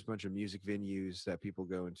breweries, bunch of music venues that people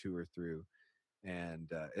go and tour through. And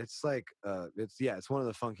it's like it's one of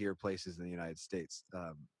the funkier places in the United States.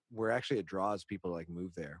 Where actually it draws people to like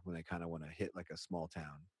move there when they kind of want to hit like a small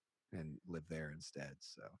town and live there instead.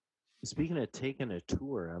 So. Speaking of taking a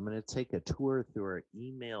tour, I'm going to take a tour through our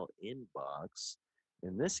email inbox.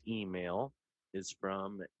 And this email is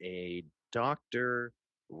from a Dr.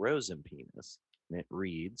 Rosenpenis. And it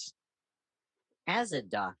reads, As a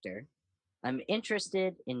doctor, I'm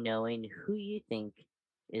interested in knowing who you think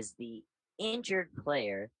is the injured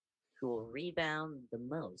player who will rebound the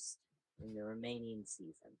most in the remaining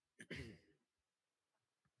season.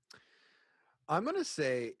 I'm going to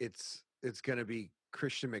say it's going to be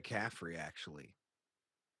Christian McCaffrey, actually.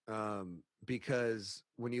 Because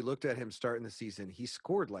when you looked at him starting the season, he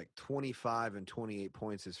scored like 25 and 28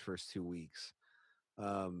 points his first 2 weeks.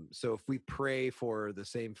 So if we pray for the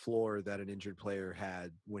same floor that an injured player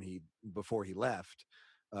had before he left,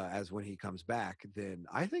 as when he comes back, then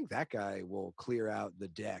I think that guy will clear out the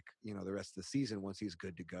deck, the rest of the season once he's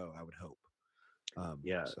good to go, I would hope.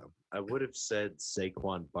 So I would have said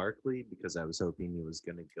Saquon Barkley because I was hoping he was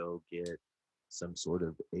going to go get some sort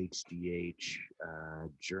of HGH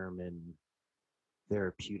German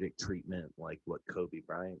therapeutic treatment like what Kobe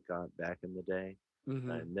Bryant got back in the day.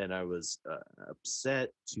 Mm-hmm. And then I was upset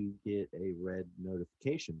to get a red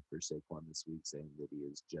notification for Saquon this week saying that he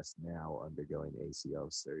is just now undergoing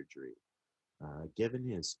ACL surgery. Given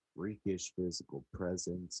his freakish physical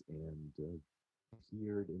presence and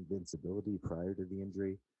appeared invincibility prior to the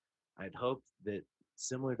injury, I'd hoped that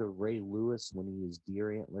similar to Ray Lewis when he used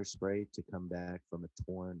deer antler spray to come back from a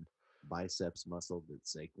torn biceps muscle, that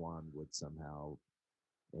Saquon would somehow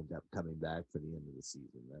end up coming back for the end of the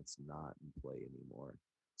season. That's not in play anymore.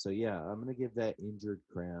 So yeah, I'm going to give that injured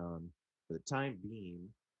crown for the time being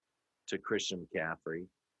to Christian McCaffrey.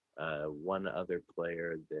 One other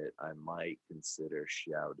player that I might consider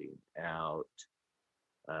shouting out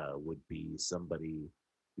would be somebody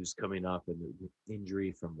who's coming off an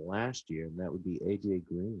injury from last year, and that would be AJ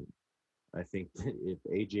Green. I think that if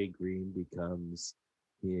AJ Green becomes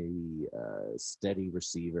a steady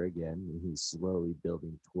receiver again, and he's slowly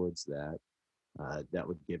building towards that, that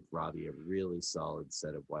would give Robbie a really solid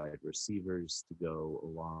set of wide receivers to go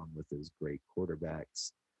along with his great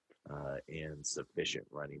quarterbacks and sufficient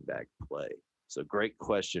running back play. So great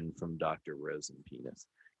question from Dr. Rosenpenis.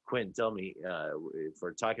 Quinn, tell me, if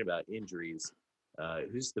we're talking about injuries,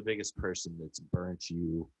 who's the biggest person that's burnt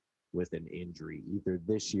you with an injury, either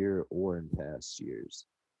this year or in past years?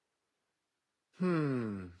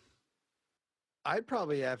 I'd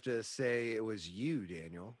probably have to say it was you,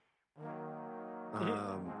 Daniel.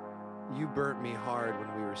 You burnt me hard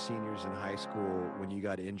when we were seniors in high school when you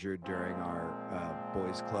got injured during our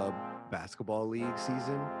boys club basketball league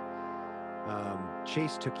season.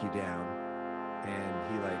 Chase took you down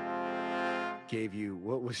and he gave you,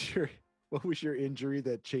 what was your injury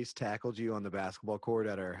that Chase tackled you on the basketball court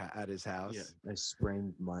at his house? Yeah, I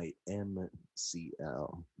sprained my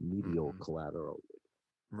MCL, medial collateral.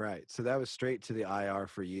 Right. So that was straight to the IR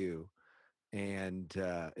for you. And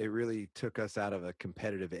it really took us out of a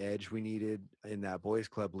competitive edge we needed in that boys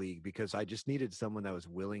club league, because I just needed someone that was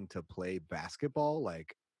willing to play basketball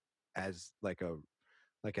as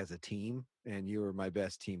a team. And you were my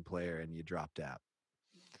best team player and you dropped out.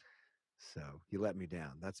 So you let me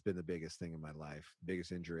down. That's been the biggest thing in my life.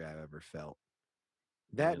 Biggest injury I've ever felt.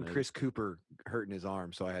 That and Chris Cooper hurting his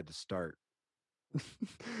arm, so I had to start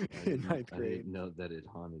in ninth grade. I didn't know that it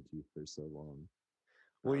haunted you for so long.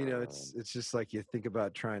 Well, it's just like you think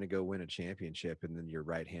about trying to go win a championship and then your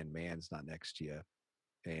right-hand man's not next to you.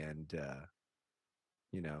 And,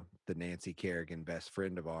 the Nancy Kerrigan best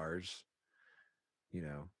friend of ours, it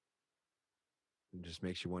just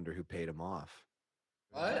makes you wonder who paid him off.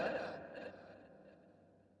 What?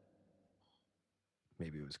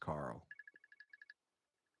 Maybe it was Carl.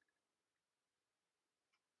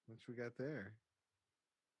 What we got there?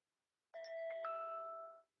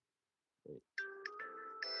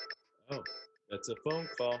 Oh, that's a phone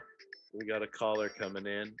call. We got a caller coming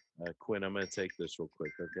in. Quinn, I'm going to take this real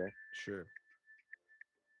quick, okay? Sure.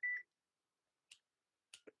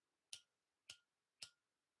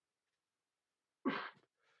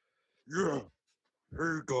 Yeah.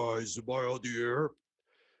 Hey, guys, am I on the air?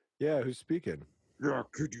 Yeah, who's speaking? Yeah,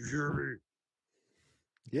 could you hear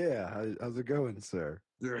me? Yeah, how's it going, sir?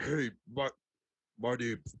 Yeah, hey, my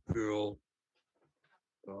name's Bill.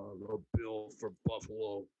 I'm Bill from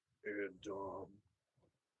Buffalo, and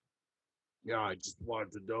yeah, I just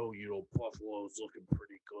wanted to know, Buffalo's looking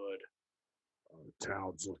pretty good. The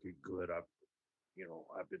town's looking good.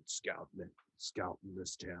 I've been scouting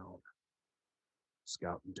this town,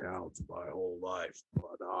 scouting towns my whole life.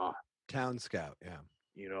 But Town scout, yeah.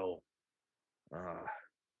 you know, uh,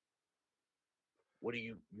 what do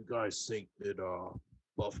you guys think that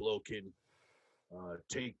Buffalo can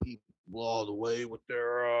take people all the way with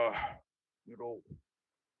their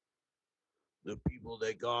the people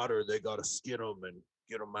they got, or they got to skin them and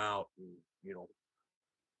get them out and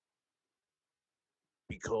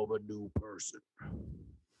become a new person?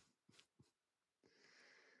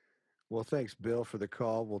 Well, thanks, Bill, for the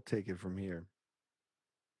call. We'll take it from here.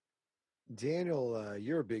 Daniel,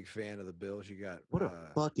 you're a big fan of the Bills. You got What a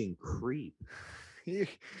fucking creep.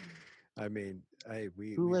 I mean,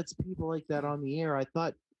 who lets people like that on the air? I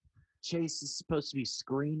thought Chase is supposed to be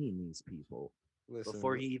screening these people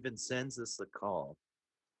before he even sends us the call.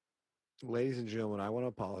 Ladies and gentlemen, I want to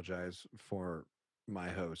apologize for my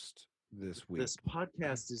host this week. This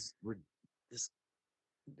podcast is this.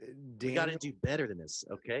 We Daniel, got to do better than this,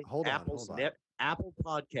 okay? Hold on. Apple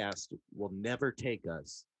Podcast will never take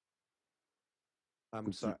us.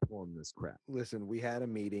 I'm sorry. Keep pulling this crap. Listen, we had a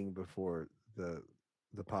meeting before the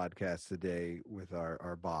podcast today with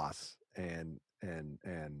our boss, and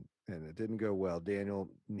it didn't go well. Daniel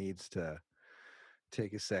needs to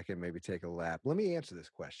take a second, maybe take a lap. Let me answer this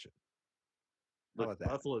question. How about that?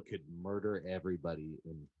 Buffalo could murder everybody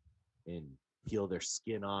and peel their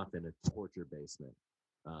skin off in a torture basement.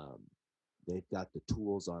 They've got the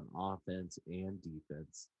tools on offense and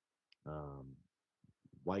defense.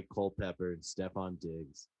 White Culpepper and Stephon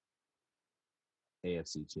Diggs,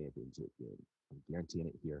 AFC Championship game. I'm guaranteeing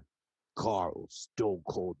it here. Carl Stone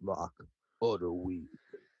Cold Lock of the week.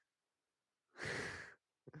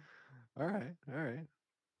 All right.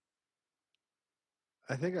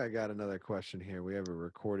 I think I got another question here. We have a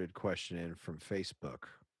recorded question in from Facebook.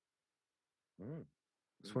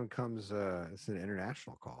 This one comes, it's an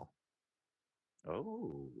international call.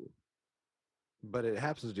 Oh. But it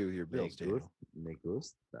happens to do with your Bills, Daniel. Me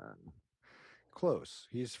gusta. Close.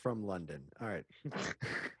 He's from London. All right.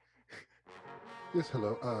 Yes,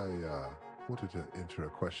 hello. I wanted to enter a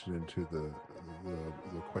question into the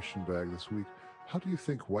question bag this week. How do you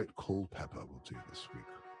think White Culpepper will do this week?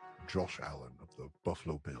 Josh Allen of the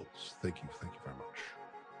Buffalo Bills. Thank you very much.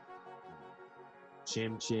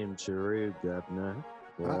 Chim chim chiroo, governor.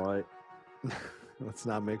 Boy. Let's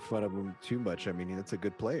not make fun of him too much. I mean, that's a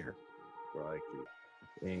good player.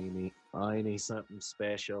 Ain't he something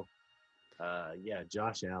special? Yeah,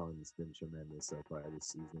 Josh Allen's been tremendous so far this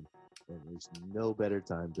season, and there's no better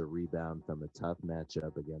time to rebound from a tough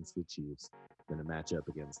matchup against the Chiefs than a matchup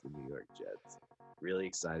against the New York Jets. Really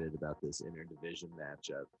excited about this interdivision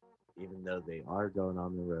matchup. Even though they are going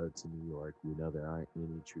on the road to New York, we know there aren't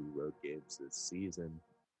any true road games this season.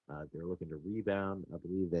 They're looking to rebound. I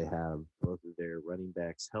believe they have both of their running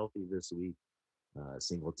backs healthy this week.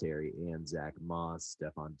 Singletary and Zach Moss.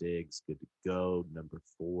 Stephon Diggs, good to go. Number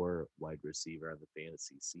 4 wide receiver on the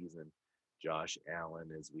fantasy season. Josh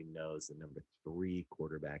Allen, as we know, is the number 3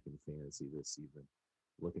 quarterback in fantasy this season.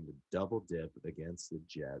 Looking to double dip against the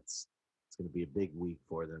Jets. It's going to be a big week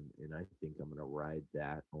for them, and I think I'm going to ride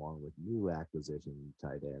that along with new acquisition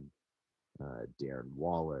tight end Darren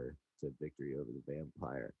Waller to victory over the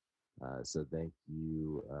Vampire. So thank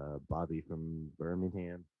you, Bobby from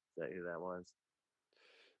Birmingham. Is that who that was?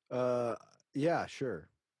 Yeah, sure.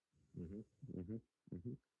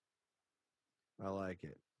 I like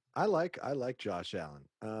it. I like Josh Allen.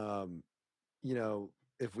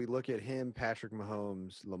 If we look at him, Patrick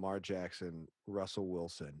Mahomes, Lamar Jackson, Russell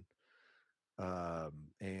Wilson,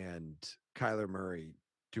 and Kyler Murray,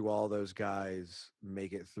 do all those guys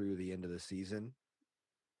make it through the end of the season?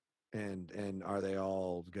 And are they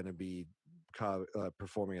all going to be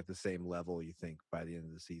performing at the same level, you think, by the end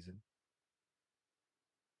of the season?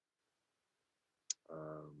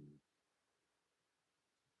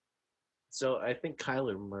 So I think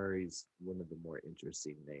Kyler Murray's one of the more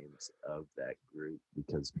interesting names of that group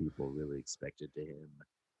because people really expected him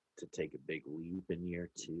to take a big leap in year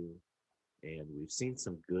 2. And we've seen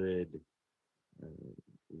some good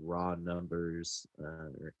raw numbers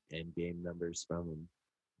or end game numbers from him.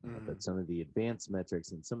 But some of the advanced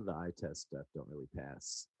metrics and some of the eye test stuff don't really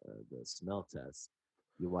pass the smell test.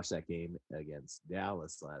 You watch that game against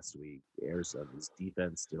Dallas last week. Arizona's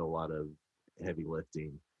defense did a lot of heavy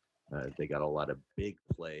lifting. They got a lot of big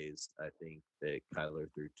plays. I think that Kyler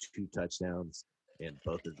threw 2 touchdowns and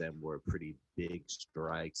both of them were pretty big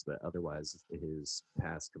strikes, but otherwise his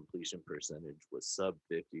pass completion percentage was sub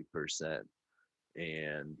 50%,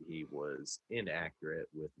 and he was inaccurate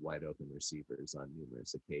with wide open receivers on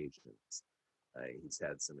numerous occasions. He's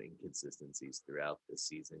had some inconsistencies throughout this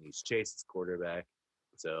season. He's Chase's quarterback,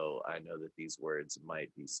 so I know that these words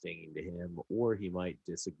might be stinging to him, or he might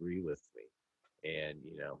disagree with me. And,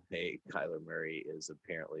 hey, Kyler Murray is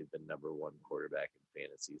apparently the number one quarterback in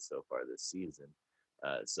fantasy so far this season.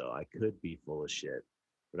 So I could be full of shit.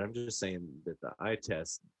 But I'm just saying that the eye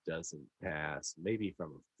test doesn't pass, maybe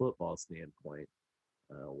from a football standpoint,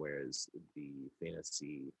 whereas the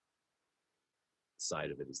fantasy side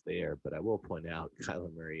of it is there. But I will point out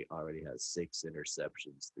Kyler Murray already has 6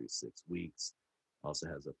 interceptions through 6 weeks, also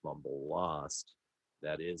has a fumble lost.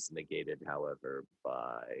 That is negated, however,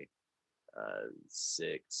 by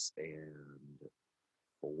 6 and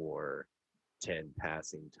 4, 10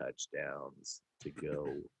 passing touchdowns to go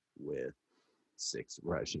with 6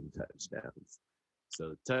 rushing touchdowns. So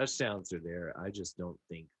the touchdowns are there. I just don't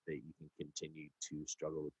think that you can continue to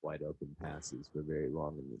struggle with wide open passes for very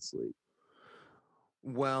long in this league.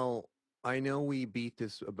 Well, I know we beat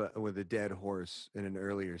this with a dead horse in an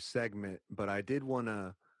earlier segment, but I did want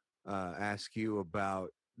to ask you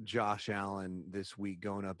about Josh Allen this week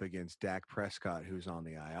going up against Dak Prescott, who's on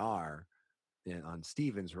the IR on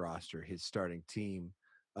Steven's roster, his starting team.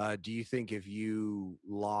 Do you think if you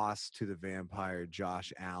lost to the Vampire,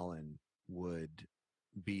 Josh Allen would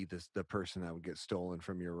be the person that would get stolen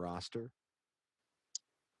from your roster?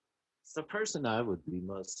 It's the person I would be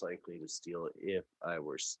most likely to steal if I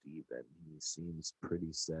were Steven. He seems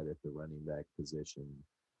pretty set at the running back position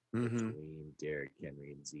between Derrick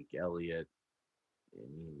Henry and Zeke Elliott. And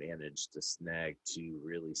he managed to snag 2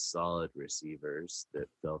 really solid receivers that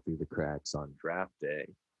fell through the cracks on draft day,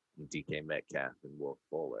 DK Metcalf and Will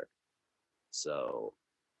Fuller. So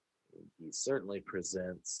he certainly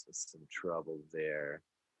presents some trouble there.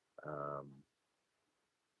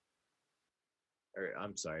 Or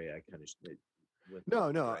I'm sorry, I kind of went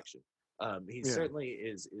the direction. He certainly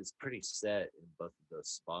is pretty set in both of those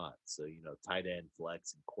spots. So, tight end,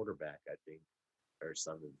 flex, and quarterback, I think, are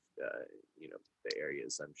some of the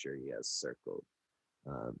areas I'm sure he has circled.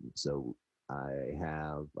 So I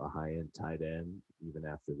have a high-end tight end even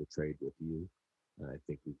after the trade with you. I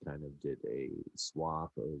think we kind of did a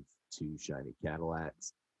swap of 2 shiny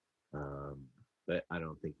Cadillacs, but I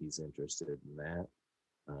don't think he's interested in that.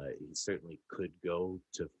 He certainly could go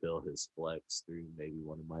to fill his flex through maybe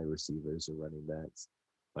one of my receivers or running backs.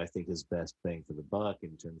 I think his best bang for the buck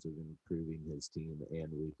in terms of improving his team and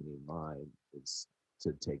weakening mine is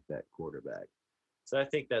to take that quarterback. So I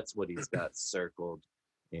think that's what he's got circled.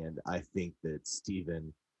 And I think that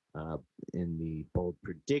Steven, in the bold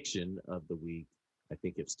prediction of the week, I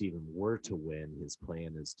think if Steven were to win, his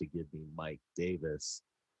plan is to give me Mike Davis,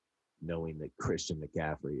 knowing that Christian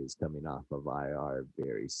McCaffrey is coming off of IR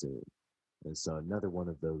very soon. And so another one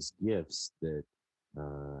of those gifts that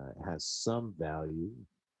has some value,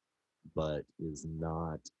 but is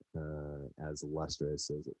not as lustrous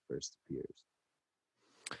as it first appears.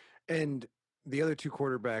 And the other 2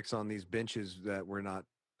 quarterbacks on these benches that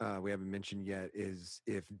we haven't mentioned yet is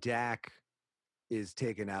if Dak is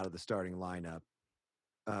taken out of the starting lineup,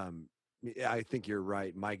 I think you're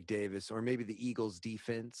right. Mike Davis or maybe the Eagles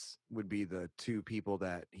defense would be the 2 people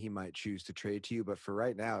that he might choose to trade to you. But for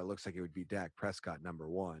right now, it looks like it would be Dak Prescott number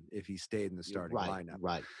 1 if he stayed in the starting lineup.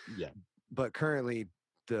 Right. Yeah. But currently,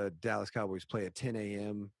 the Dallas Cowboys play at 10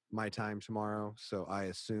 a.m. my time tomorrow. So I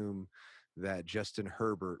assume that Justin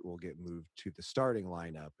Herbert will get moved to the starting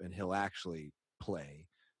lineup and he'll actually play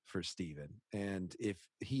for Steven. And if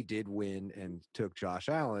he did win and took Josh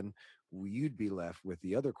Allen, you'd be left with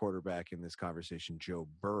the other quarterback in this conversation, Joe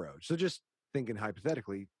Burrow. So just thinking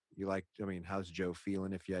hypothetically, how's Joe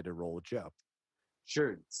feeling if you had to roll with Joe?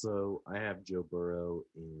 Sure. So I have Joe Burrow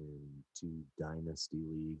in 2 dynasty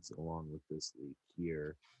leagues along with this league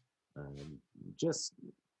here. Just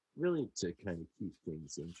really to kind of keep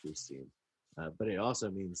things interesting. But it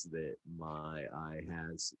also means that my eye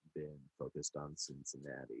has been focused on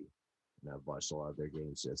Cincinnati. And I've watched a lot of their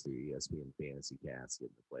games just through ESPN Fantasy Cast and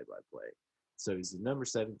the play-by-play. So he's the number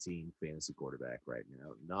 17 fantasy quarterback right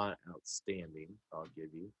now. Not outstanding, I'll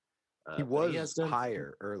give you. He was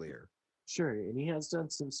higher earlier. Sure, and he has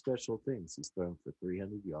done some special things. He's thrown for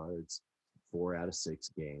 300 yards, 4 out of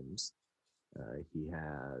 6 games. He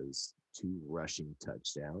has 2 rushing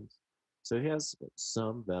touchdowns. So he has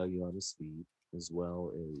some value on his feet, as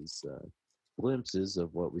well as glimpses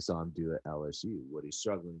of what we saw him do at LSU. What he's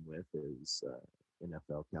struggling with is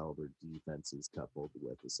NFL caliber defenses coupled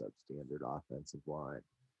with a substandard offensive line.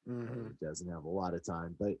 Mhm. He doesn't have a lot of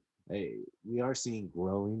time, but hey, we are seeing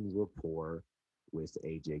growing rapport with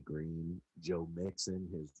AJ Green. Joe Mixon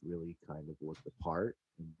has really kind of looked the part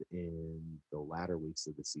in the latter weeks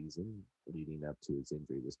of the season, leading up to his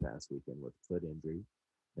injury this past weekend with foot injury.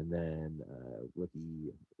 And then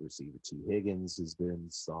rookie receiver T. Higgins has been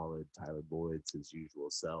solid. Tyler Boyd's his usual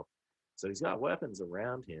self. So he's got weapons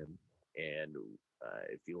around him. And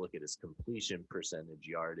if you look at his completion percentage,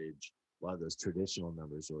 yardage, a lot of those traditional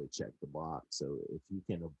numbers really check the box. So if you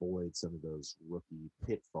can avoid some of those rookie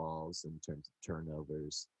pitfalls in terms of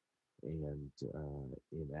turnovers and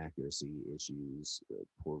inaccuracy issues,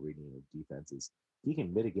 poor reading of defenses, if he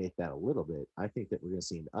can mitigate that a little bit, I think that we're going to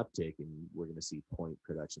see an uptick and we're going to see point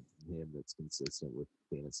production from him that's consistent with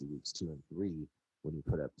fantasy weeks 2 and 3 when you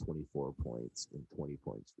put up 24 points and 20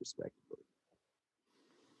 points respectively.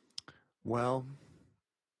 Well,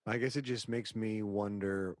 I guess it just makes me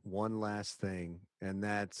wonder one last thing, and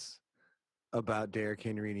that's about Derrick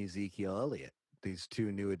Henry and Ezekiel Elliott, these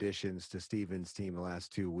two new additions to Steven's team the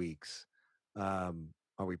last 2 weeks.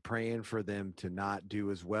 Are we praying for them to not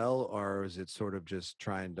do as well, or is it sort of just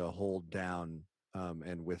trying to hold down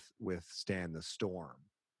and withstand the storm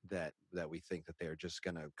that we think that they're just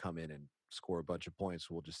going to come in and score a bunch of points?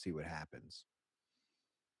 We'll just see what happens.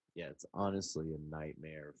 Yeah, it's honestly a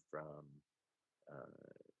nightmare from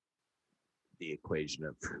the equation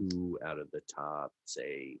of who out of the top,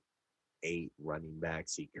 say, 8 running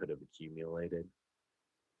backs he could have accumulated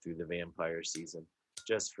through the vampire season,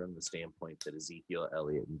 just from the standpoint that Ezekiel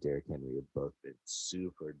Elliott and Derrick Henry have both been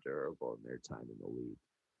super durable in their time in the league.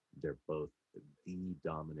 They're both the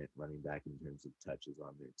dominant running back in terms of touches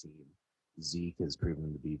on their team. Zeke has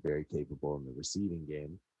proven to be very capable in the receiving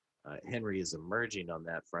game. Henry is emerging on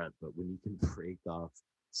that front, but when you can break off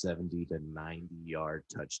 70 to 90 yard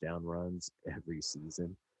touchdown runs every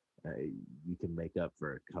season, you can make up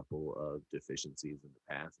for a couple of deficiencies in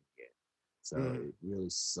the passing game. So it really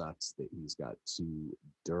sucks that he's got 2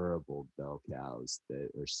 durable bell cows that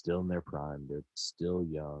are still in their prime. They're still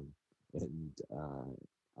young. And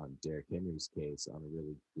on Derrick Henry's case, on a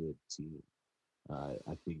really good team.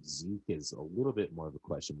 I think Zeke is a little bit more of a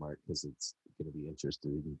question mark because it's going to be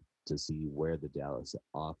interesting to see where the Dallas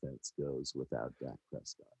offense goes without Dak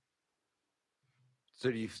Prescott.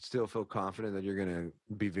 So do you still feel confident that you're going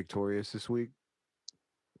to be victorious this week?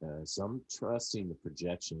 So I'm trusting the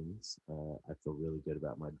projections. I feel really good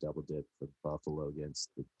about my double dip for Buffalo against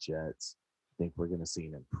the Jets. I think we're going to see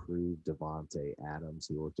an improved Devontae Adams,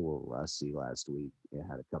 who looked a little rusty last week. It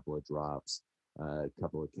had a couple of drops, a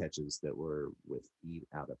couple of catches that were with feet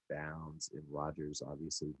out of bounds, and Rodgers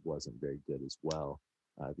obviously wasn't very good as well.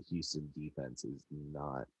 The Houston defense is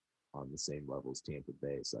not on the same level as Tampa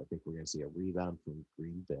Bay, so I think we're going to see a rebound from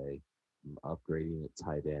Green Bay. I'm upgrading at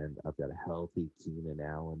tight end. I've got a healthy Keenan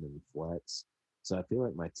Allen in flex. So I feel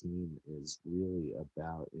like my team is really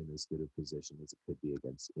about in as good a position as it could be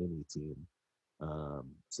against any team.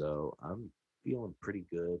 So I'm feeling pretty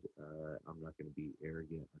good. I'm not going to be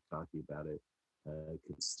arrogant or cocky about it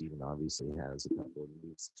because Steven obviously has a couple of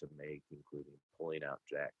moves to make, including pulling out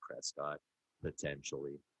Dak Prescott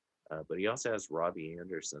potentially. But he also has Robbie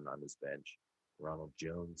Anderson on his bench, Ronald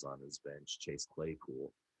Jones on his bench, Chase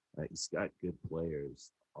Claypool. He's got good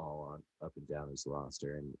players all on up and down his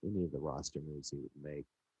roster, and any of the roster moves he would make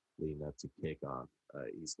leading up to kickoff,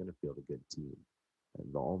 he's going to field a good team.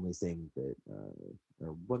 And the only thing that,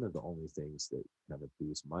 or one of the only things that kind of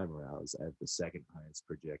boosts my morale is I have the second highest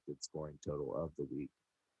projected scoring total of the week.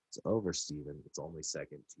 It's over Steven. It's only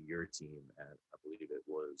second to your team at, I believe it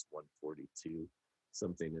was 142,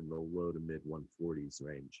 something in the low to mid 140s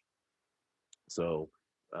range. So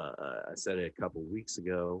I said it a couple weeks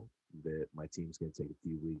ago that my team's going to take a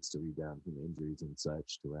few weeks to rebound from injuries and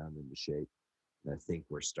such to round into shape. And I think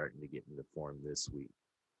we're starting to get into form this week.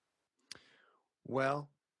 Well,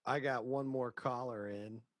 I got one more caller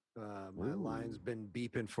in. My line's been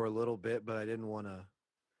beeping for a little bit, but I didn't want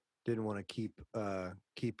to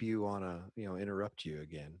keep you on interrupt you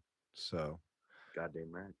again. So,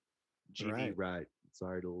 goddamn right. GB right.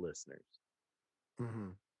 Sorry to the listeners.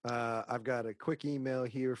 Mm-hmm. I've got a quick email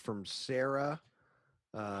here from Sarah.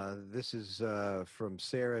 This is from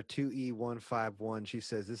Sarah 2E151. She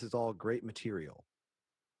says this is all great material.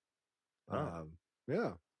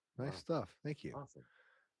 Yeah, nice stuff. Thank you.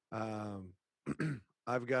 Awesome.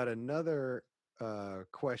 I've got another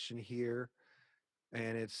question here,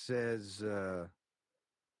 and it says,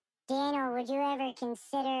 Daniel, would you ever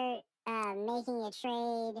consider making a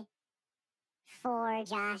trade for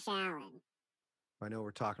Josh Allen? I know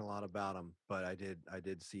we're talking a lot about him, but I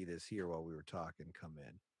did see this here while we were talking come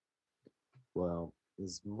in. Well,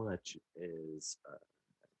 as much as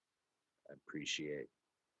appreciate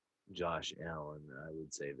Josh Allen. I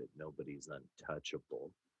would say that nobody's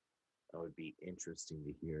untouchable. It would be interesting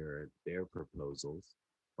to hear their proposals.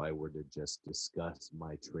 If I were to just discuss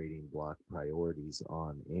my trading block priorities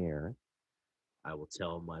on air, I will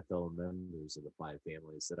tell my fellow members of the five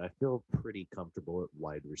families that I feel pretty comfortable at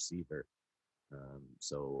wide receiver.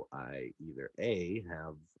 So I either A,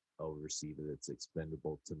 have a receiver that's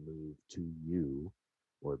expendable to move to you,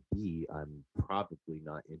 or B, I'm probably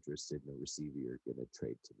not interested in a receiver you're going to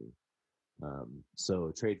trade to me. So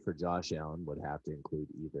a trade for Josh Allen would have to include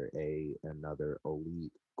either A, another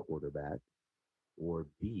elite quarterback, or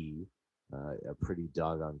B, a pretty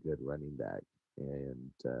doggone good running back.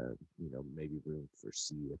 And, maybe room for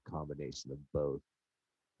C, a combination of both.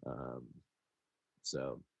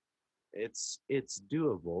 So it's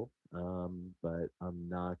doable, but I'm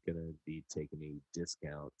not going to be taking any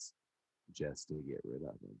discounts just to get rid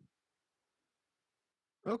of them.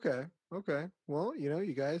 Okay. Well,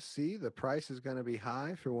 you guys see the price is going to be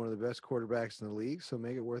high for one of the best quarterbacks in the league, so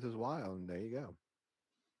make it worth his while, and there you go.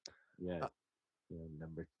 Yeah,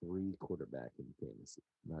 number 3 quarterback in fantasy.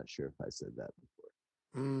 Not sure if I said that before.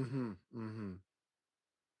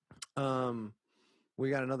 We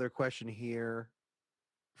got another question here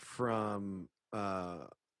from a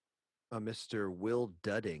Mr. Will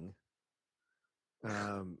Dudding,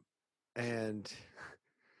 and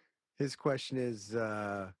his question is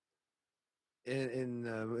let's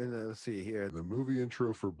see here. The movie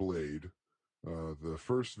intro for Blade, the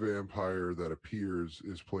first vampire that appears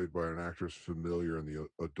is played by an actress familiar in the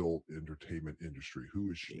adult entertainment industry.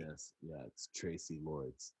 Who is she? Yes, yeah, it's Tracy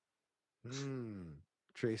Lords.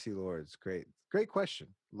 Tracy Lords, great question.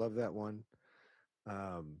 Love that one.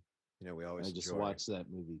 We always I just enjoy watched that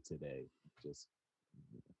movie today. Just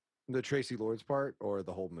the Tracy Lords part or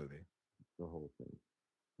the whole movie. The whole thing.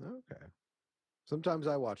 Okay. Sometimes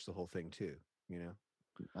I watch the whole thing too.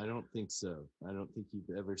 I don't think so. I don't think you've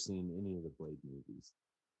ever seen any of the Blade movies.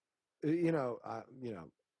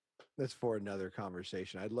 That's for another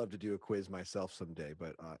conversation. I'd love to do a quiz myself someday,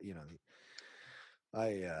 but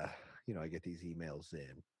I get these emails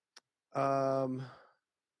in.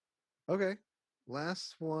 Okay.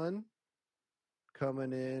 Last one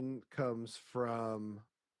coming in comes from,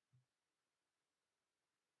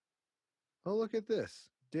 oh, look at this.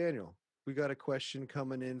 Daniel, we got a question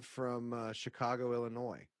coming in from Chicago,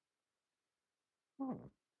 Illinois.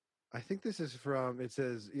 I think this is from, it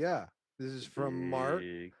says, this is from Mark.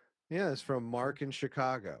 Yeah, it's from Mark in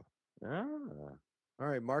Chicago. All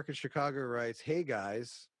right, Mark in Chicago writes, "Hey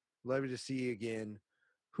guys, lovely to see you again.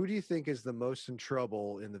 Who do you think is the most in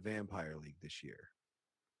trouble in the Vampire League this year?"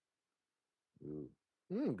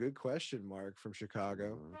 Good question, Mark from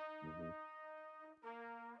Chicago.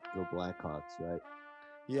 Go Blackhawks, right?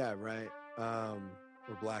 Yeah, right. Or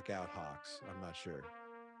Blackout Hawks. I'm not sure,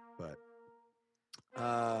 but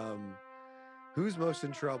who's most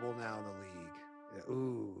in trouble now in the league?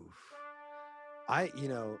 Ooh.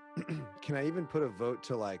 Can I even put a vote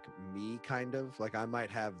to like me? Kind of like I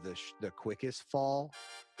might have the quickest fall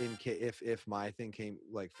in case if my thing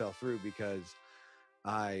fell through, because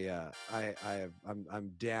I'm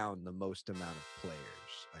down the most amount of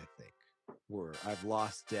players. I think I've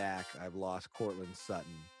lost Dak, I've lost Cortland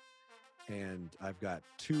Sutton, and I've got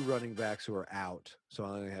 2 running backs who are out. So I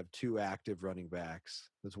only have 2 active running backs.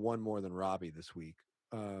 That's one more than Robbie this week.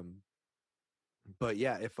 But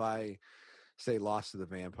yeah, if I say lost to the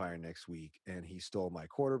Vampire next week and he stole my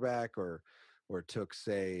quarterback or took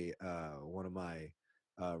say one of my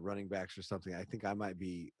running backs or something, I think I might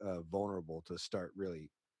be vulnerable to start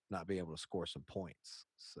really not being able to score some points.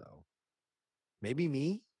 So maybe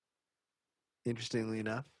me, interestingly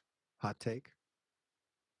enough. Hot take.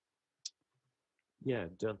 Yeah,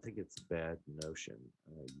 don't think it's a bad notion.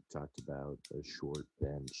 You talked about a short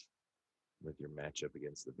bench with your matchup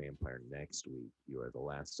against the Vampire next week. You are the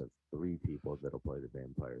last of 3 people that'll play the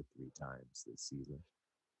Vampire 3 times this season.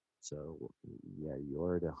 So, yeah,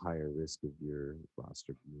 you're at a higher risk of your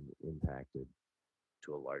roster being impacted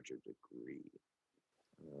to a larger degree.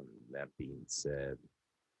 That being said,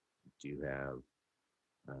 do have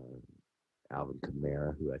Alvin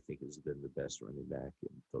Kamara, who I think has been the best running back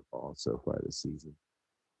in football so far this season.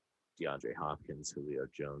 DeAndre Hopkins, Julio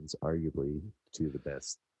Jones, arguably 2 of the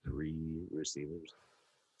best 3 receivers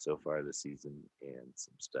so far this season, and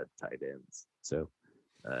some stud tight ends. So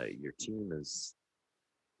your team is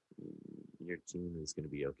going to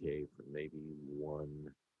be okay for maybe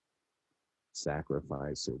 1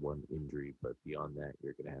 sacrifice or 1 injury, but beyond that,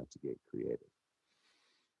 you're going to have to get creative.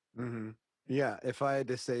 Yeah, if I had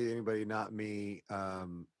to say anybody not me,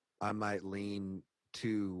 I might lean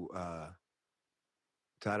to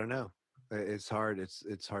I don't know. It's hard.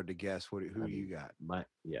 It's hard to guess. Who do you got? My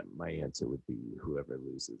answer would be whoever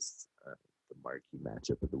loses the marquee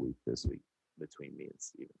matchup of the week this week between me and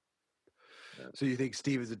Steven. So you think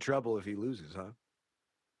Steve is in trouble if he loses, huh?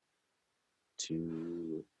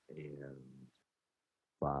 2 and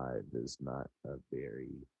 5 is not a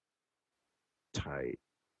very tight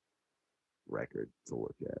record to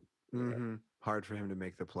look at. Mm-hmm. Hard for him to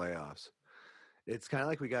make the playoffs. It's kind of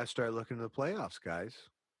like we got to start looking to the playoffs, guys.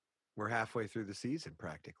 We're halfway through the season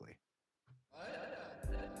practically.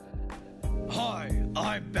 Hi,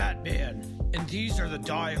 I'm Batman, and these are the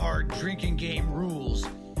Die Hard drinking game rules.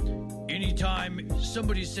 Anytime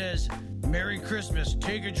somebody says, Merry Christmas,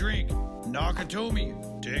 take a drink.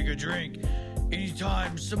 Nakatomi, take a drink.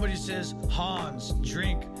 Anytime somebody says, Hans,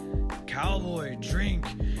 drink. Cowboy, drink.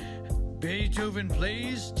 Beethoven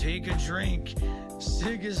plays, take a drink.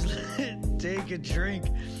 Sigismund, take a drink.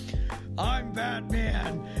 I'm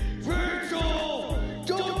Batman. Rachel,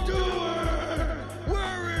 don't do it!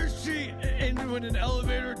 Where is she? And when an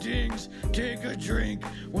elevator dings, take a drink.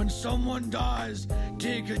 When someone dies,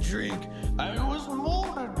 take a drink. I was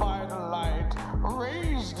molded by the light,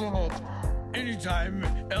 raised in it. Anytime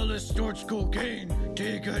Ellis snorts cocaine,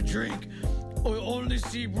 take a drink. Or only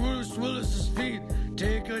see Bruce Willis's feet,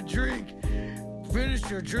 take a drink. Finish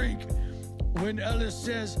your drink. When Ellis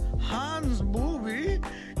says, Hans movie,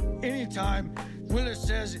 anytime Willis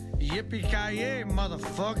says, yippee-ki-yay,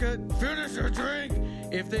 motherfucker, finish your drink.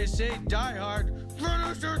 If they say Die Hard,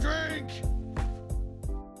 finish your drink.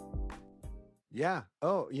 Yeah.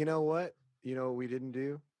 Oh, you know what? You know what we didn't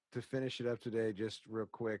do? To finish it up today, just real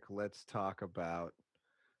quick, let's talk about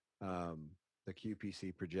the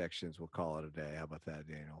QPC projections. We'll call it a day. How about that,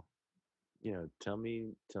 Daniel? Tell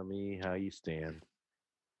me how you stand.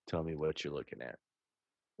 Tell me what you're looking at.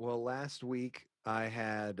 Well, last week I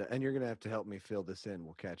had, and you're going to have to help me fill this in.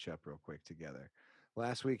 We'll catch up real quick together.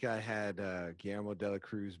 Last week I had Guillermo de la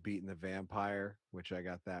Cruz beating the Vampire, which I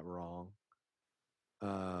got that wrong.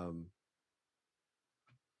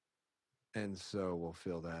 And so we'll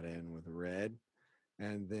fill that in with red.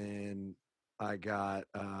 And then I got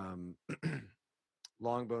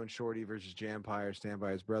Longbone Shorty versus Jampire, stand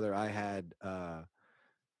by his brother. I had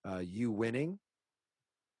you winning,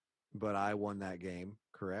 but I won that game,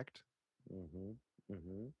 correct? Mm-hmm.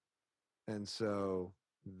 Mm-hmm. And so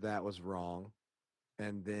that was wrong.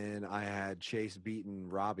 And then I had Chase beating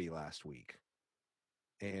Robbie last week.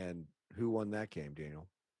 And who won that game, Daniel?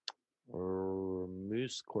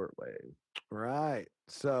 Moose Courtway. Right.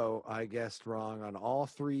 So I guessed wrong on all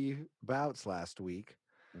 3 bouts last week.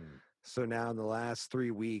 So now in the last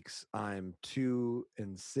 3 weeks, I'm 2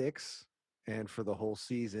 and 6. And for the whole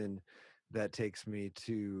season, that takes me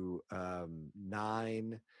to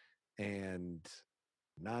 9 and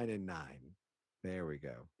 9. There we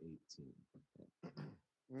go. 18.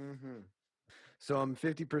 Mm-hmm. So I'm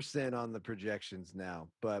 50% on the projections now.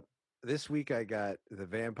 But this week I got the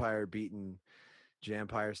Vampire beating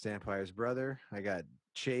Jampire Stampire's brother. I got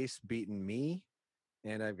Chase beating me.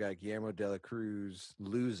 And I've got Guillermo de la Cruz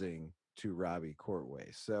losing to Robbie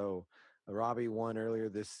Courtway. So Robbie won earlier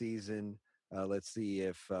this season. Let's see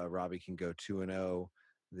if Robbie can go 2-0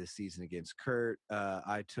 this season against Kurt.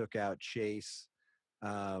 I took out Chase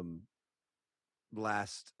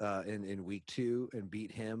last in week 2 and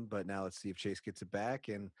beat him, but now let's see if Chase gets it back.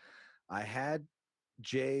 And I had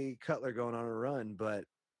Jay Cutler going on a run, but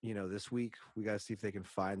this week we got to see if they can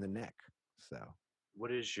find the neck. So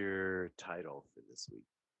what is your title for this week?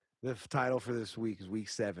 The title for this week is week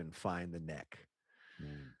 7, Find the Neck.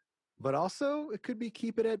 But also it could be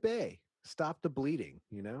Keep It at Bay. Stop the bleeding,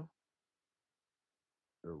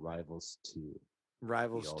 Or Rivals 2.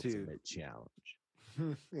 Rivals the 2. Ultimate Challenge.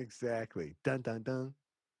 Exactly. Dun, dun, dun.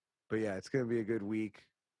 But yeah, it's going to be a good week.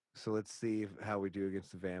 So let's see how we do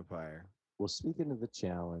against the Vampire. Well, speaking of the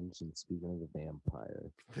challenge and speaking of the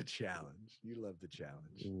Vampire. The challenge. You love the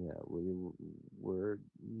challenge. Yeah, we're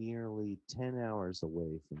nearly 10 hours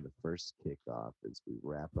away from the first kickoff as we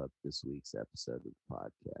wrap up this week's episode of the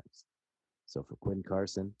podcast. So for Quinn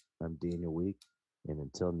Carson, I'm Daniel Week. And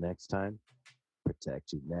until next time,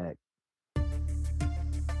 protect your neck.